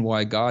reason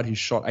why a guard who's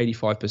shot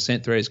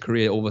 85% throughout his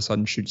career all of a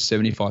sudden shoots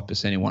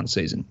 75% in one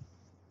season.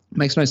 It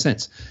makes no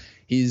sense.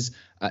 His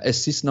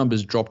assist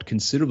numbers dropped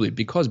considerably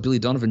because Billy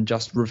Donovan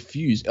just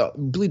refused.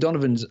 Billy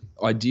Donovan's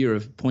idea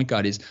of point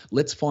guard is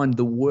let's find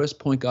the worst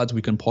point guards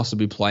we can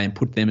possibly play and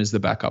put them as the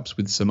backups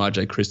with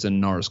Samaje Cristton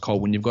and Norris Cole.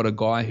 When you've got a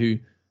guy who,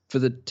 for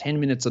the 10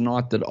 minutes a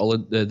night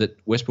that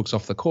Westbrook's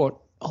off the court,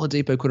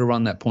 Oladipo could have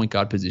run that point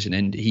guard position,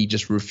 and he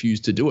just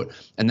refused to do it.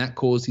 And that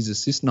caused his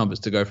assist numbers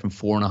to go from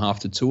 4.5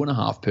 to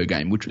 2.5 per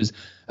game, which was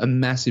a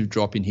massive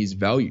drop in his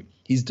value.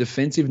 His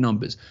defensive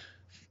numbers,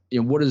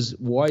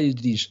 why did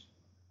his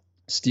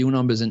steal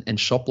numbers and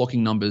shot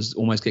blocking numbers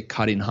almost get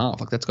cut in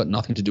half? Like, that's got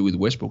nothing to do with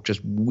Westbrook,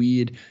 just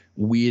weird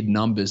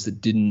numbers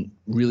that didn't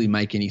really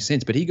make any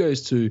sense. But he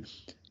goes to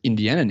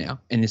Indiana now,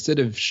 and instead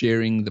of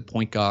sharing the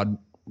point guard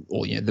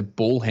or the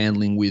ball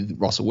handling with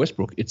Russell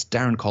Westbrook, it's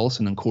Darren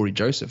Collison and Corey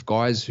Joseph,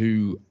 guys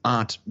who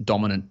aren't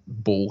dominant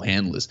ball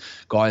handlers,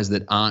 guys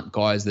that are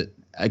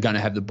going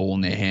to have the ball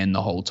in their hand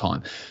the whole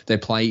time. They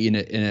play in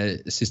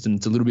a system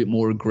that's a little bit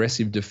more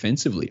aggressive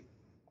defensively.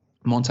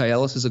 Monte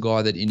Ellis is a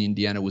guy that in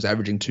Indiana was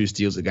averaging 2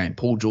 steals a game.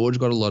 Paul George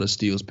got a lot of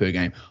steals per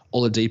game.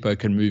 Oladipo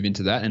can move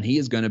into that, and he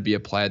is going to be a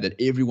player that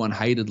everyone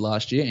hated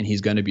last year, and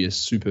he's going to be a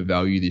super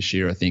value this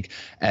year, I think,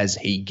 as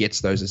he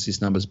gets those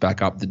assist numbers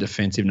back up, the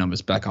defensive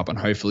numbers back up, and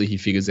hopefully he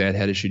figures out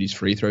how to shoot his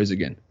free throws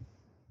again.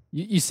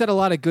 You said a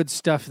lot of good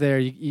stuff there.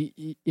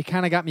 You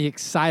kind of got me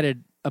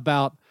excited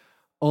about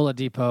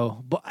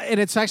Oladipo.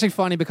 And it's actually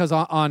funny because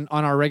on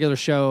our regular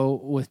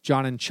show with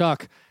John and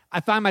Chuck,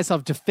 I find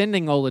myself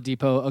defending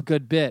Oladipo a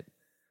good bit.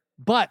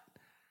 But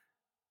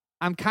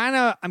I'm kind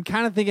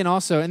of thinking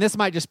also, and this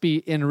might just be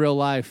in real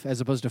life as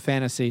opposed to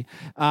fantasy.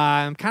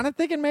 I'm kind of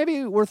thinking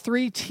maybe we're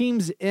 3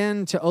 teams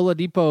into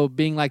Oladipo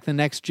being like the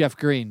next Jeff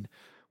Green,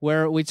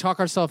 where we talk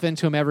ourselves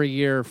into him every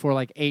year for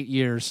like 8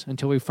 years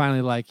until we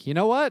finally you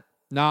know what?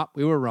 Nah,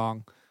 we were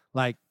wrong.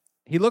 Like,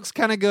 he looks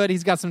kind of good.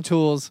 He's got some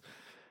tools.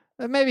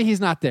 Maybe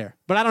he's not there,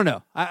 but I don't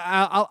know.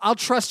 I'll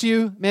trust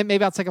you.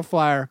 Maybe I'll take a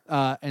flyer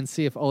and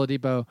see if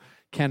Oladipo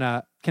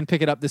can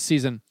pick it up this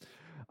season.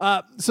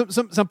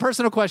 Some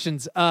personal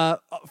questions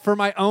for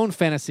my own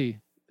fantasy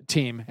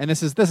team, and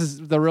this is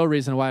the real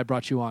reason why I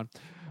brought you on.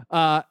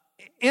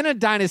 In a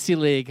dynasty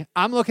league,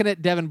 I'm looking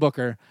at Devin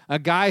Booker, a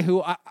guy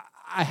who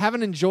I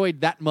haven't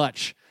enjoyed that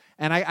much,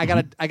 and I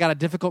got a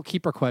difficult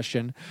keeper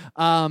question.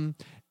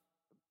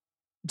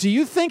 Do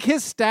you think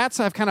his stats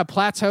have kind of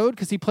plateaued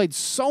because he played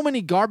so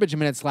many garbage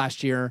minutes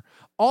last year?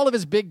 All of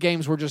his big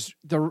games were just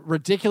the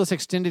ridiculous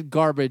extended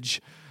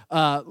garbage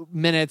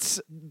minutes,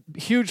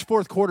 huge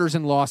fourth quarters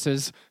and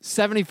losses,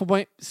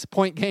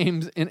 70-point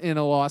games in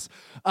a loss.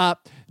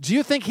 Do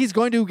you think he's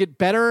going to get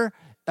better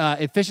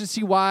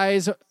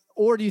efficiency-wise,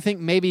 or do you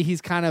think maybe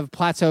he's kind of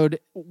plateaued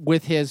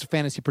with his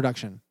fantasy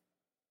production?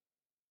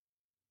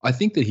 I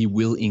think that he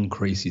will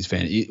increase his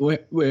fantasy.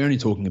 We're only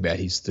talking about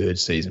his 3rd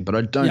season, but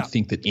I don't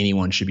think that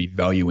anyone should be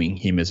valuing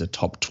him as a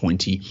top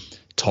 20,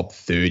 top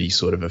 30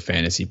 sort of a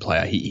fantasy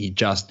player. He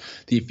just,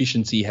 the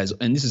efficiency has,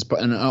 and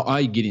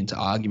I get into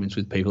arguments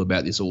with people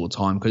about this all the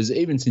time, because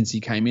even since he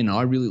came in,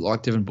 I really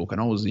liked Devin Booker,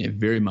 and I was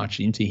very much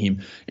into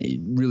him.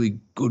 Really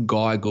good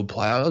guy, good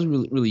player. I was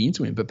really, really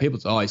into him. But people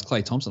say, he's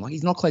Klay Thompson. Like,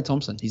 he's not Klay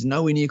Thompson. He's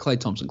nowhere near Klay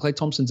Thompson. Klay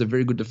Thompson's a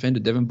very good defender.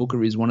 Devin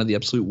Booker is one of the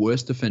absolute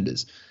worst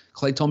defenders.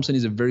 Klay Thompson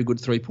is a very good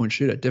 3-point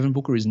shooter. Devin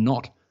Booker is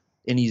not,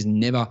 and he's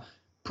never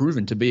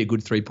proven to be a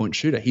good 3-point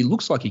shooter. He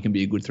looks like he can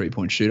be a good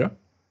 3-point shooter.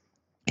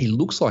 He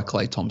looks like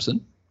Klay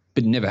Thompson,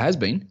 but never has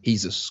been.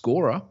 He's a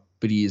scorer,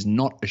 but he is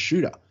not a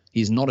shooter.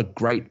 He's not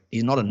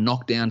a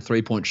knockdown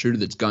 3-point shooter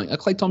that's going.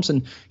 Klay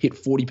Thompson hit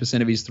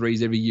 40% of his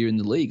threes every year in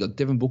the league.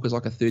 Devin Booker's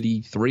like a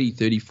 33,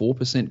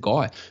 34%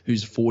 guy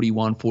who's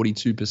 41,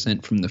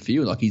 42% from the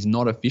field. Like, he's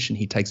not efficient.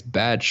 He takes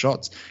bad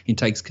shots. He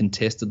takes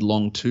contested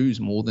long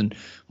twos more than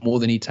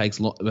he takes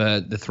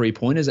the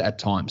 3-pointers at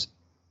times.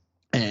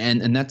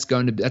 And that's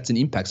an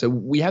impact. So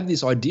we have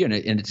this idea, and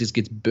it just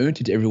gets burnt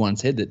into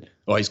everyone's head that,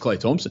 oh, he's Klay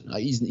Thompson.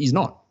 He's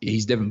not.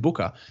 He's Devin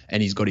Booker,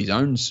 and he's got his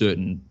own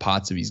certain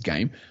parts of his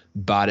game,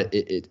 but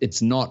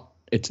it's not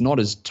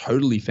as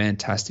totally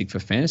fantastic for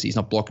fantasy. He's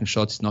not blocking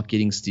shots. He's not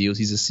getting steals.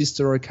 His assists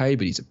are okay,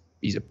 but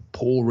he's a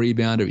poor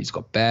rebounder. He's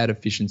got bad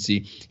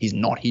efficiency. He's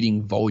not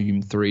hitting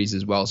volume threes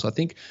as well. So I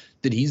think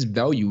that his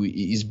value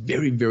is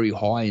very, very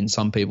high in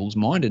some people's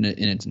mind, and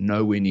it's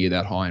nowhere near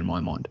that high in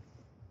my mind.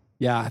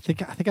 Yeah, I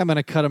think I'm going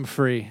to cut him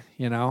free.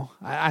 You know,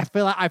 I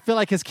feel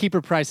like his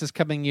keeper price this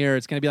coming year,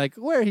 it's going to be like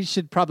where he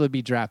should probably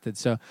be drafted.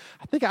 So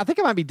I think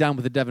I might be done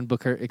with the Devin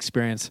Booker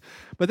experience.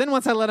 But then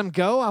once I let him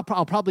go,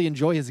 I'll probably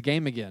enjoy his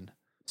game again.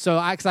 So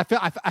I feel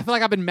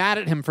like I've been mad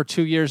at him for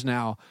 2 years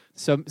now.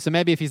 So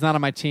maybe if he's not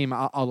on my team,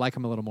 I'll like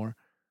him a little more.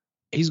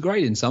 He's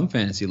great in some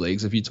fantasy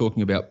leagues if you're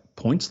talking about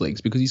points leagues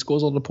because he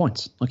scores a lot of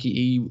points. Like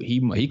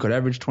he could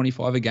average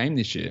 25 a game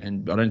this year,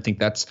 and I don't think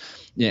that's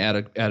out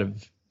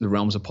of the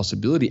realms of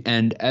possibility.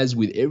 And as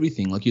with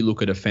everything, like you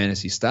look at a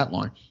fantasy stat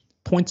line,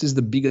 points is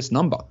the biggest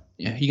number.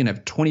 Yeah, he can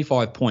have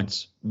 25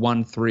 points,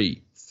 1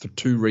 3,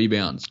 2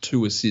 rebounds,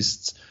 2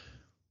 assists,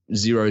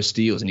 0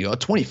 steals, and you go,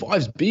 25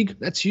 is big.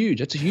 That's huge.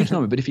 That's a huge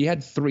number. But if he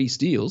had 3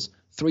 steals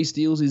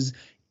is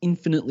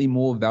infinitely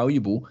more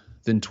valuable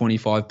than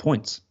 25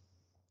 points.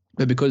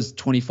 But because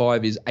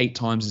 25 is 8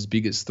 times as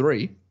big as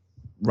 3,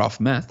 rough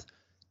math,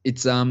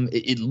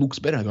 it looks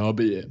better. I go, oh,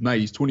 but yeah,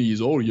 mate, he's 20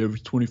 years old. He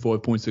averaged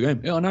 25 points a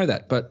game. Yeah, I know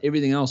that, but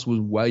everything else was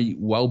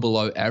well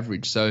below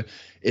average. So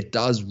it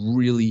does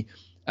really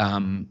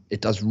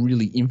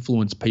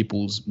influence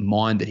people's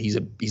mind that he's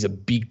a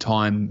big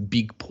time,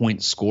 big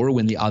point scorer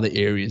when the other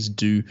areas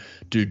do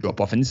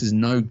drop off. And this is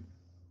no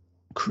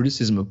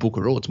criticism of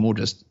Booker at all. It's more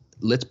just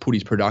let's put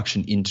his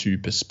production into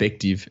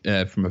perspective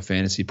from a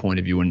fantasy point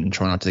of view and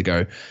try not to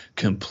go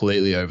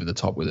completely over the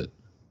top with it.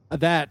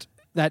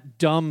 That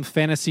dumb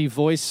fantasy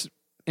voice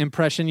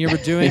impression you were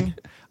doing,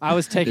 I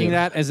was taking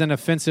that as an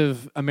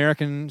offensive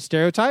American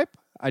stereotype.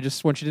 I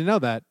just want you to know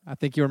that. I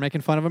think you were making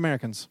fun of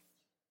Americans.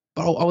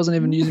 But I wasn't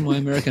even using my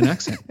American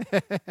accent.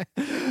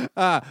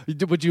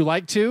 Would you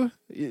like to?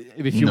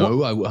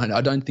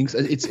 I don't think so.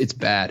 It's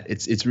bad.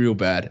 It's real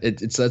bad.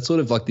 It's sort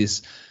of like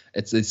this.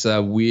 It's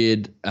a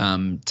weird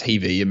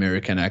TV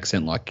American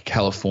accent, like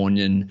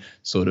Californian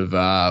sort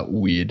of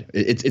weird.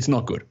 It's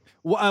not good.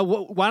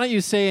 Why don't you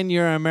say in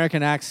your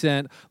American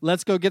accent,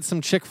 let's go get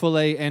some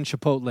Chick-fil-A and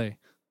Chipotle?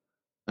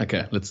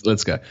 Okay, let's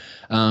go.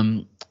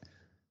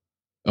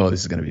 This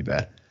is going to be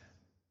bad.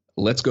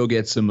 Let's go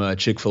get some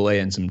Chick-fil-A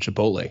and some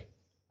Chipotle.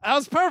 That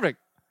was perfect.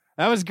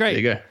 That was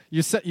great. There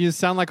you go. You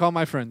sound like all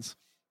my friends.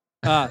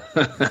 All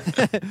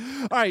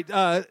right,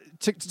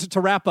 to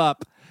wrap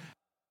up,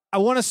 I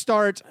want to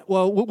start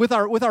with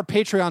our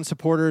Patreon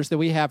supporters that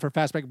we have for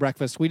Fastbreak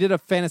Breakfast. We did a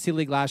fantasy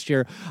league last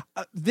year.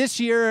 This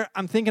year,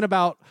 I'm thinking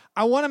about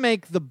I want to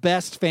make the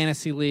best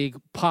fantasy league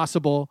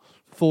possible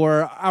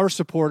for our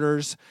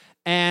supporters.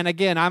 And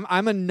again,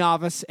 I'm a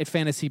novice at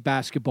fantasy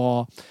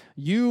basketball.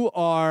 You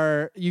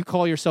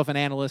call yourself an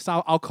analyst.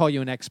 I'll call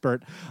you an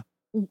expert.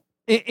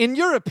 In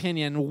your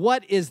opinion,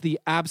 what is the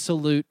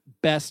absolute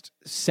best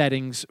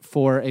settings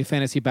for a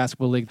fantasy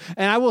basketball league?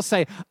 And I will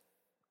say,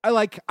 I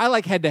like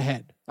head to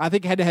head. I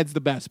think head to head's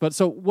the best. But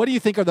so, what do you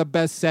think are the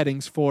best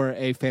settings for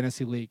a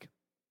fantasy league?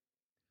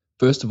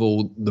 First of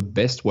all, the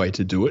best way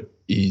to do it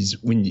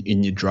is when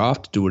in your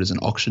draft, do it as an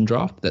auction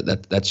draft.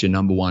 That's your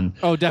number one.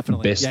 Oh,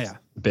 definitely.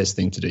 Best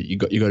thing to do. You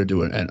got to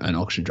do an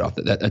auction draft.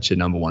 That's your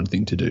number one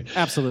thing to do.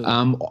 Absolutely.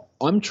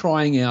 I'm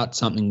trying out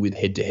something with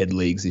head-to-head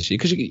leagues this year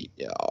because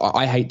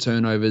I hate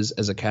turnovers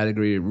as a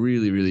category.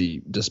 Really,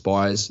 really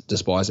despise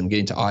them. Get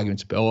into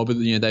arguments about but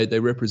they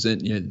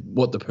represent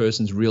what the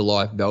person's real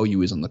life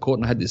value is on the court.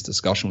 And I had this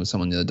discussion with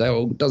someone the other day.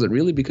 Well, does it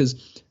really?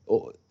 Because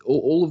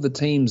all of the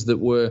teams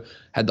that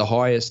had the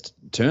highest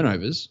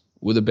turnovers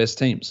were the best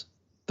teams.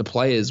 The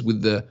players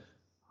with the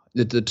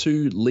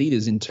 2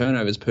 leaders in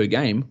turnovers per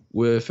game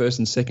were first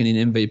and second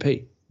in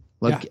MVP.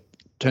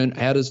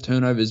 How does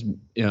turnovers,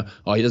 he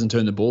doesn't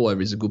turn the ball over,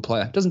 he's a good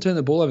player. He doesn't turn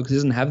the ball over because he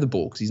doesn't have the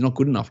ball, because he's not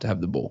good enough to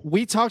have the ball.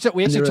 We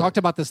actually talked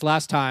about this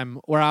last time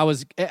where I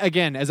was,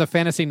 again, as a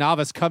fantasy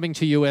novice, coming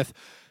to you with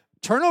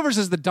turnovers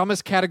is the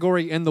dumbest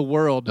category in the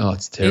world. Oh,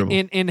 it's terrible.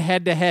 In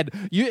head-to-head.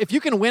 If you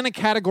can win a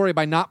category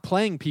by not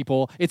playing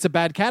people, it's a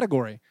bad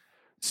category.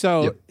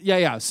 So,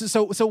 yep.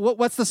 So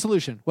what's the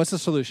solution? What's the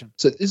solution?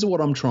 So this is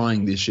what I'm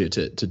trying this year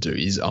to do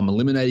is I'm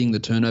eliminating the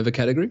turnover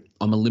category.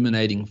 I'm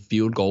eliminating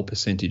field goal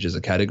percentage as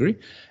a category,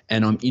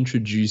 and I'm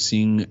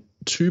introducing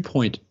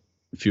 2-point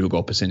field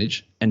goal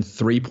percentage and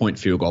 3-point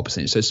field goal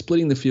percentage. So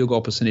splitting the field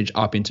goal percentage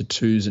up into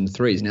 2s and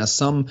 3s. Now,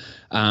 some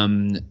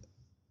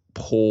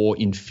poor,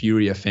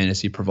 inferior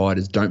fantasy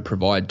providers don't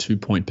provide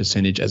 2-point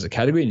percentage as a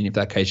category, and in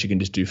that case, you can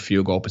just do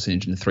field goal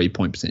percentage and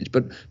 3-point percentage.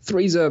 But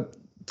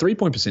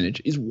 3-point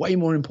percentage is way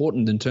more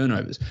important than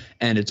turnovers,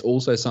 and it's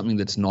also something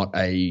that's not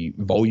a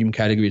volume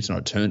category. It's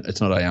not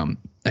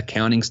a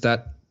counting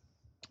stat.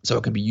 So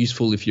it can be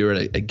useful if you're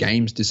at a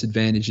games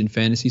disadvantage in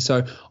fantasy.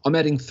 So I'm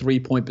adding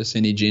 3-point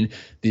percentage in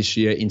this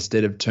year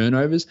instead of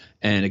turnovers.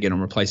 And again, I'm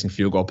replacing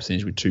field goal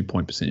percentage with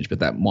 2-point percentage, but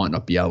that might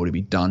not be able to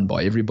be done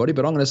by everybody.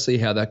 But I'm going to see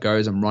how that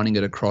goes. I'm running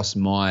it across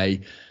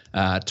my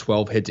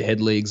 12 head-to-head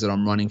leagues that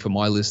I'm running for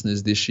my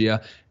listeners this year.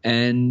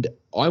 And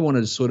I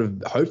wanted to sort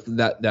of hope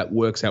that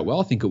works out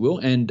well. I think it will.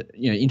 And,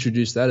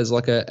 introduce that as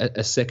like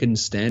a second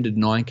standard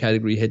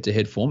 9-category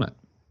head-to-head format.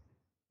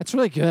 That's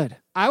really good.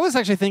 I was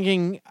actually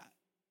thinking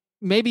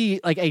maybe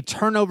like a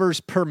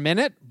turnovers per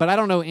minute, but I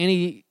don't know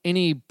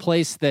any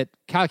place that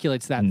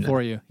calculates that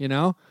for you,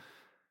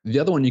 The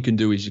other one you can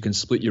do is you can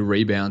split your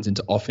rebounds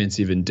into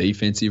offensive and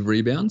defensive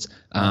rebounds.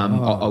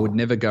 I would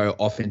never go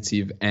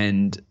offensive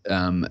and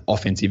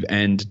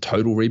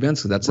total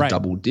rebounds, because that's a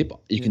double dip.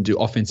 You can do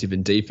offensive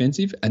and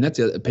defensive, and that's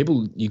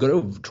people. You got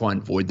to try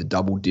and avoid the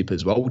double dip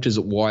as well, which is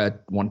why I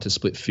want to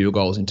split field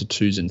goals into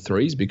 2s and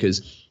 3s,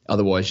 because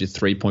otherwise your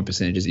 3-point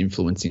percentage is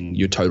influencing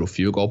your total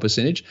field goal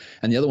percentage.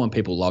 And the other one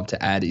people love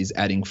to add is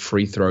adding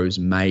free throws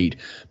made,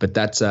 but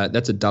that's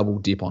a double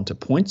dip onto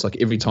points. Like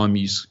every time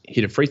you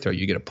hit a free throw,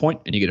 you get a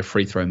point and you get a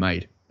free throw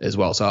made as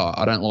well. So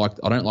I don't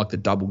like the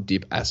double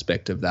dip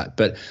aspect of that.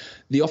 But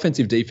the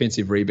offensive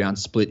defensive rebound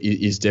split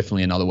is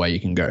definitely another way you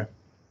can go.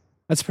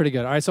 That's pretty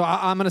good. All right, so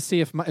I'm going to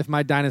see if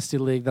my dynasty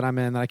league that I'm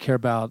in that I care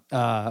about,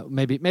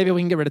 maybe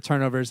we can get rid of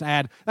turnovers.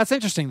 That's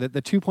interesting, that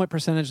the 2-point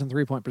percentage and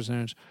 3-point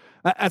percentage.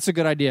 That's a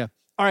good idea.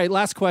 All right,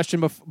 last question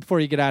before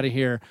you get out of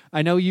here.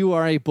 I know you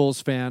are a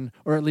Bulls fan,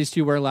 or at least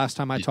you were last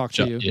time I talked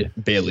to you. Yeah,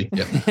 barely.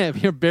 Yeah.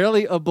 You're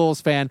barely a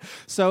Bulls fan.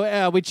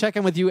 So we check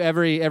in with you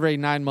every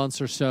 9 months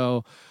or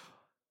so.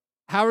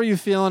 How are you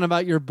feeling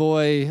about your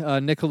boy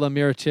Nikola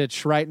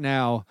Mirotic right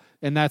now?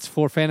 And that's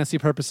for fantasy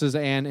purposes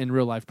and in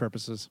real life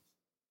purposes.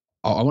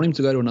 I want him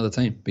to go to another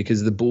team,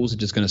 because the Bulls are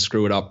just going to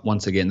screw it up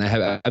once again. They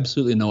have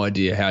absolutely no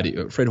idea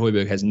Fred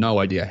Hoiberg has no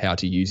idea how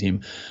to use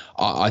him.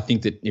 I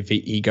think that if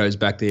he goes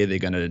back there, they're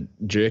going to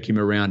jerk him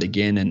around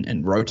again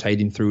and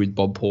rotate him through with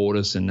Bob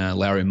Portis and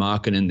Larry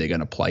Markkinen. They're going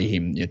to play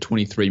him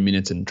 23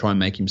 minutes and try and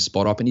make him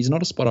spot up. And he's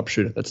not a spot up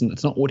shooter. That's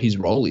not what his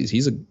role is.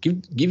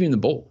 Give him the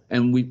ball.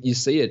 And you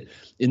see it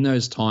in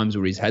those times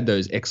where he's had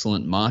those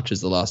excellent marches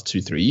the last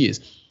 2-3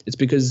 years. It's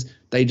because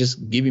they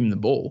just give him the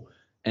ball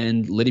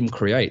and let him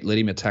create, let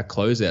him attack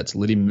closeouts,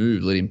 let him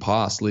move, let him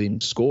pass, let him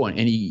score. And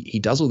he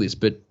does all this,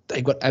 but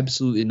they've got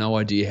absolutely no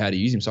idea how to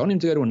use him. So I want him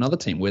to go to another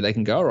team where they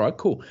can go, all right,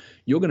 cool.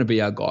 You're going to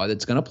be our guy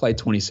that's going to play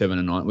 27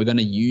 a night. We're going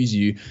to use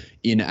you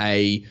in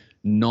a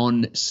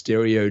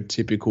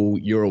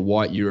non-stereotypical, you're a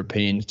white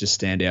European, just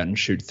stand out and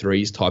shoot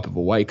threes type of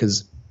a way,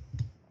 because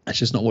that's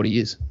just not what he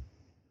is.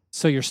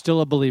 So you're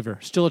still a believer,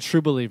 still a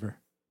true believer.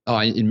 Oh,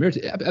 in merit,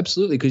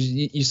 absolutely, because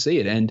you see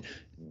it. And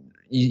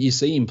you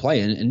see him play,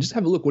 and just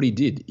have a look what he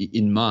did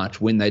in March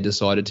when they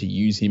decided to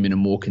use him in a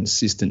more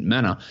consistent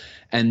manner.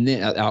 And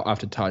then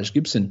after Taj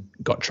Gibson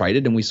got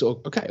traded, and we saw,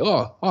 okay,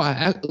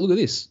 look at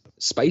this.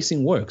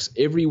 Spacing works.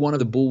 Every one of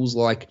the Bulls,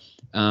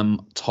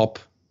 top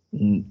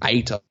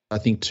 8, I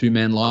think,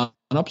 2-man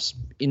lineups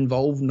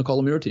involve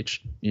Nikola Mirotic.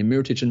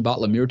 Mirotic and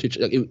Butler. Mirotic,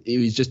 it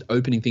was just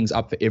opening things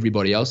up for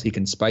everybody else. He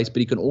can space,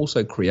 but he can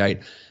also create.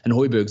 And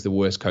Hoiberg's the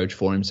worst coach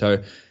for him.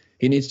 So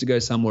he needs to go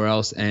somewhere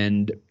else,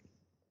 and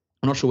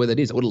I'm not sure where that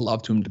is. I would have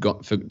loved him to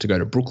go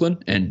to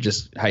Brooklyn and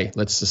just, hey,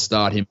 let's just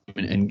start him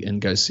and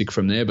go sick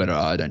from there. But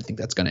I don't think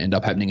that's going to end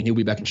up happening. And he'll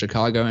be back in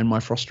Chicago, and my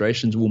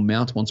frustrations will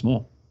mount once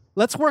more.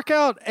 Let's work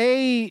out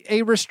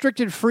a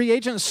restricted free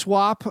agent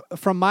swap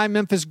from my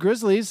Memphis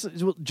Grizzlies.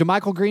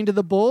 JaMychal Green to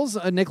the Bulls,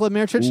 Nikola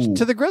Mirotic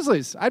to the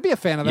Grizzlies. I'd be a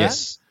fan of that.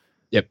 Yes.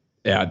 Yep.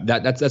 Yeah,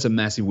 that's a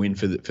massive win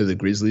for the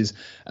Grizzlies.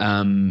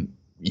 And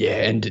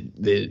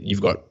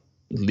you've got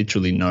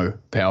literally no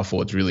power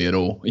forwards really at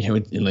all,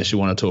 unless you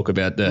want to talk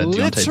about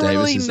Deontay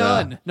Davis.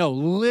 None. No,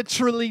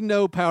 literally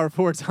no power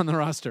forwards on the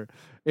roster.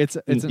 It's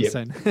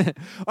insane. All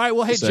right,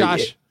 well, hey, Josh.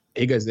 Yeah,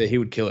 he goes there. He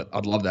would kill it.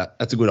 I'd love that.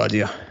 That's a good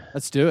idea.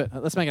 Let's do it.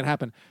 Let's make it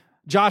happen.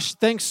 Josh,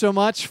 thanks so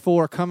much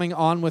for coming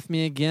on with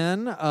me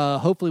again.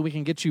 Hopefully we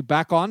can get you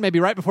back on,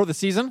 maybe right before the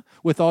season,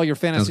 with all your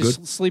fantasy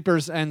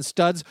sleepers and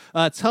studs.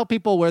 Tell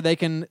people where they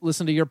can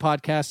listen to your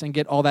podcast and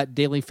get all that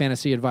daily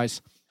fantasy advice.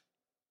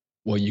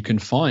 Well, you can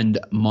find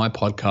my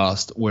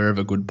podcast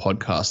wherever good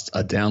podcasts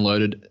are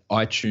downloaded.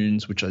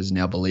 iTunes, which is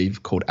now,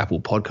 believe, called Apple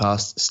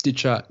Podcasts,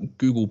 Stitcher,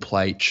 Google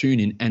Play,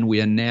 TuneIn, and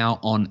we are now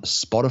on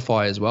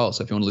Spotify as well.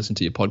 So if you want to listen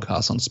to your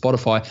podcast on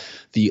Spotify,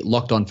 the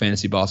Locked On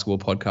Fantasy Basketball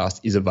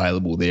podcast is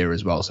available there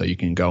as well. So you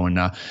can go and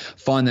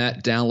find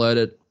that, download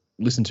it,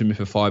 listen to me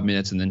for 5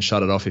 minutes, and then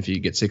shut it off if you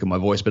get sick of my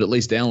voice. But at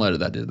least download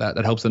it.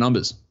 That helps the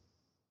numbers.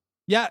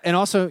 Yeah, and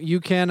also you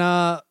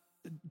can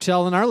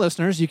telling our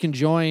listeners, you can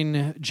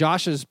join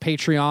Josh's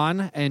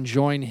Patreon and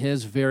join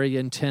his very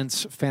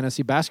intense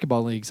fantasy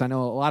basketball leagues. I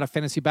know a lot of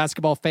fantasy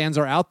basketball fans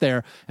are out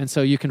there, and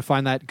so you can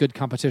find that good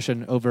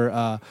competition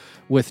over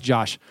with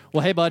Josh.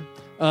 Well, hey, bud,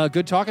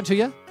 good talking to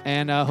you,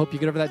 and hope you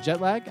get over that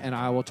jet lag, and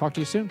I will talk to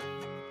you soon.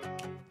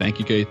 Thank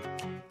you, Keith.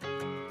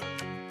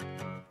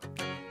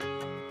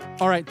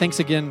 All right, thanks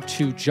again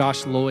to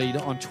Josh Lloyd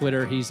on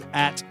Twitter. He's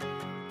at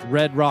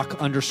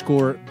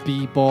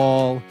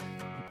redrock_bball.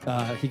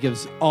 He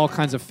gives all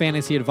kinds of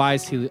fantasy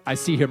advice. I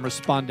see him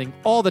responding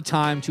all the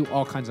time to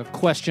all kinds of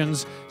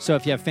questions. So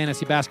if you have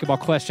fantasy basketball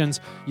questions,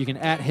 you can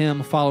 @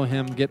 him, follow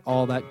him, get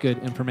all that good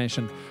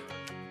information.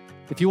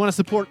 If you want to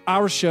support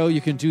our show,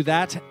 you can do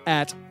that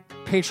at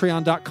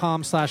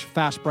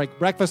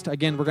patreon.com/fastbreakbreakfast.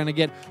 Again, we're going to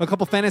get a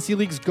couple fantasy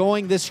leagues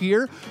going this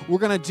year. We're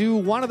going to do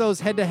one of those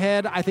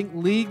head-to-head, I think,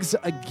 leagues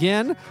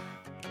again.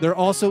 There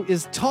also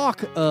is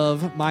talk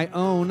of my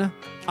own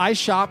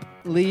iShop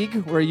League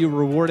where you're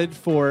rewarded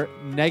for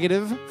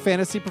negative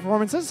fantasy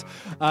performances.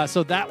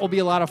 So that will be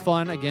a lot of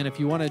fun. Again, if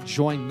you want to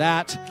join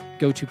that,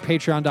 go to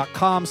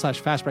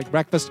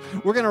patreon.com/fastbreakbreakfast.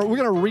 We're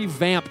gonna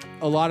revamp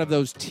a lot of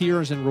those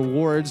tiers and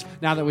rewards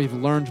now that we've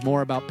learned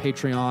more about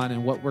Patreon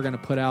and what we're going to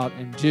put out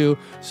and do.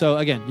 So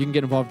again, you can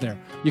get involved there.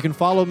 You can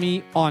follow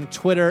me on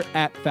Twitter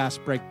at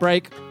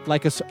FastBreakBreak.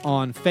 Like us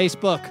on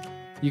Facebook.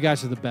 You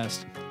guys are the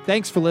best.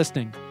 Thanks for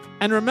listening.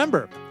 And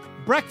remember,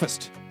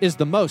 breakfast is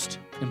the most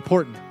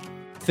important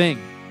thing.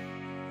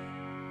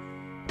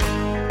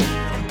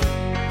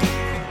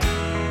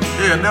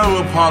 Yeah,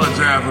 never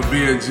apologize for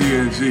being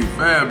G&G.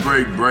 Fast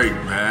break,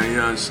 man. You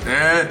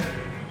understand?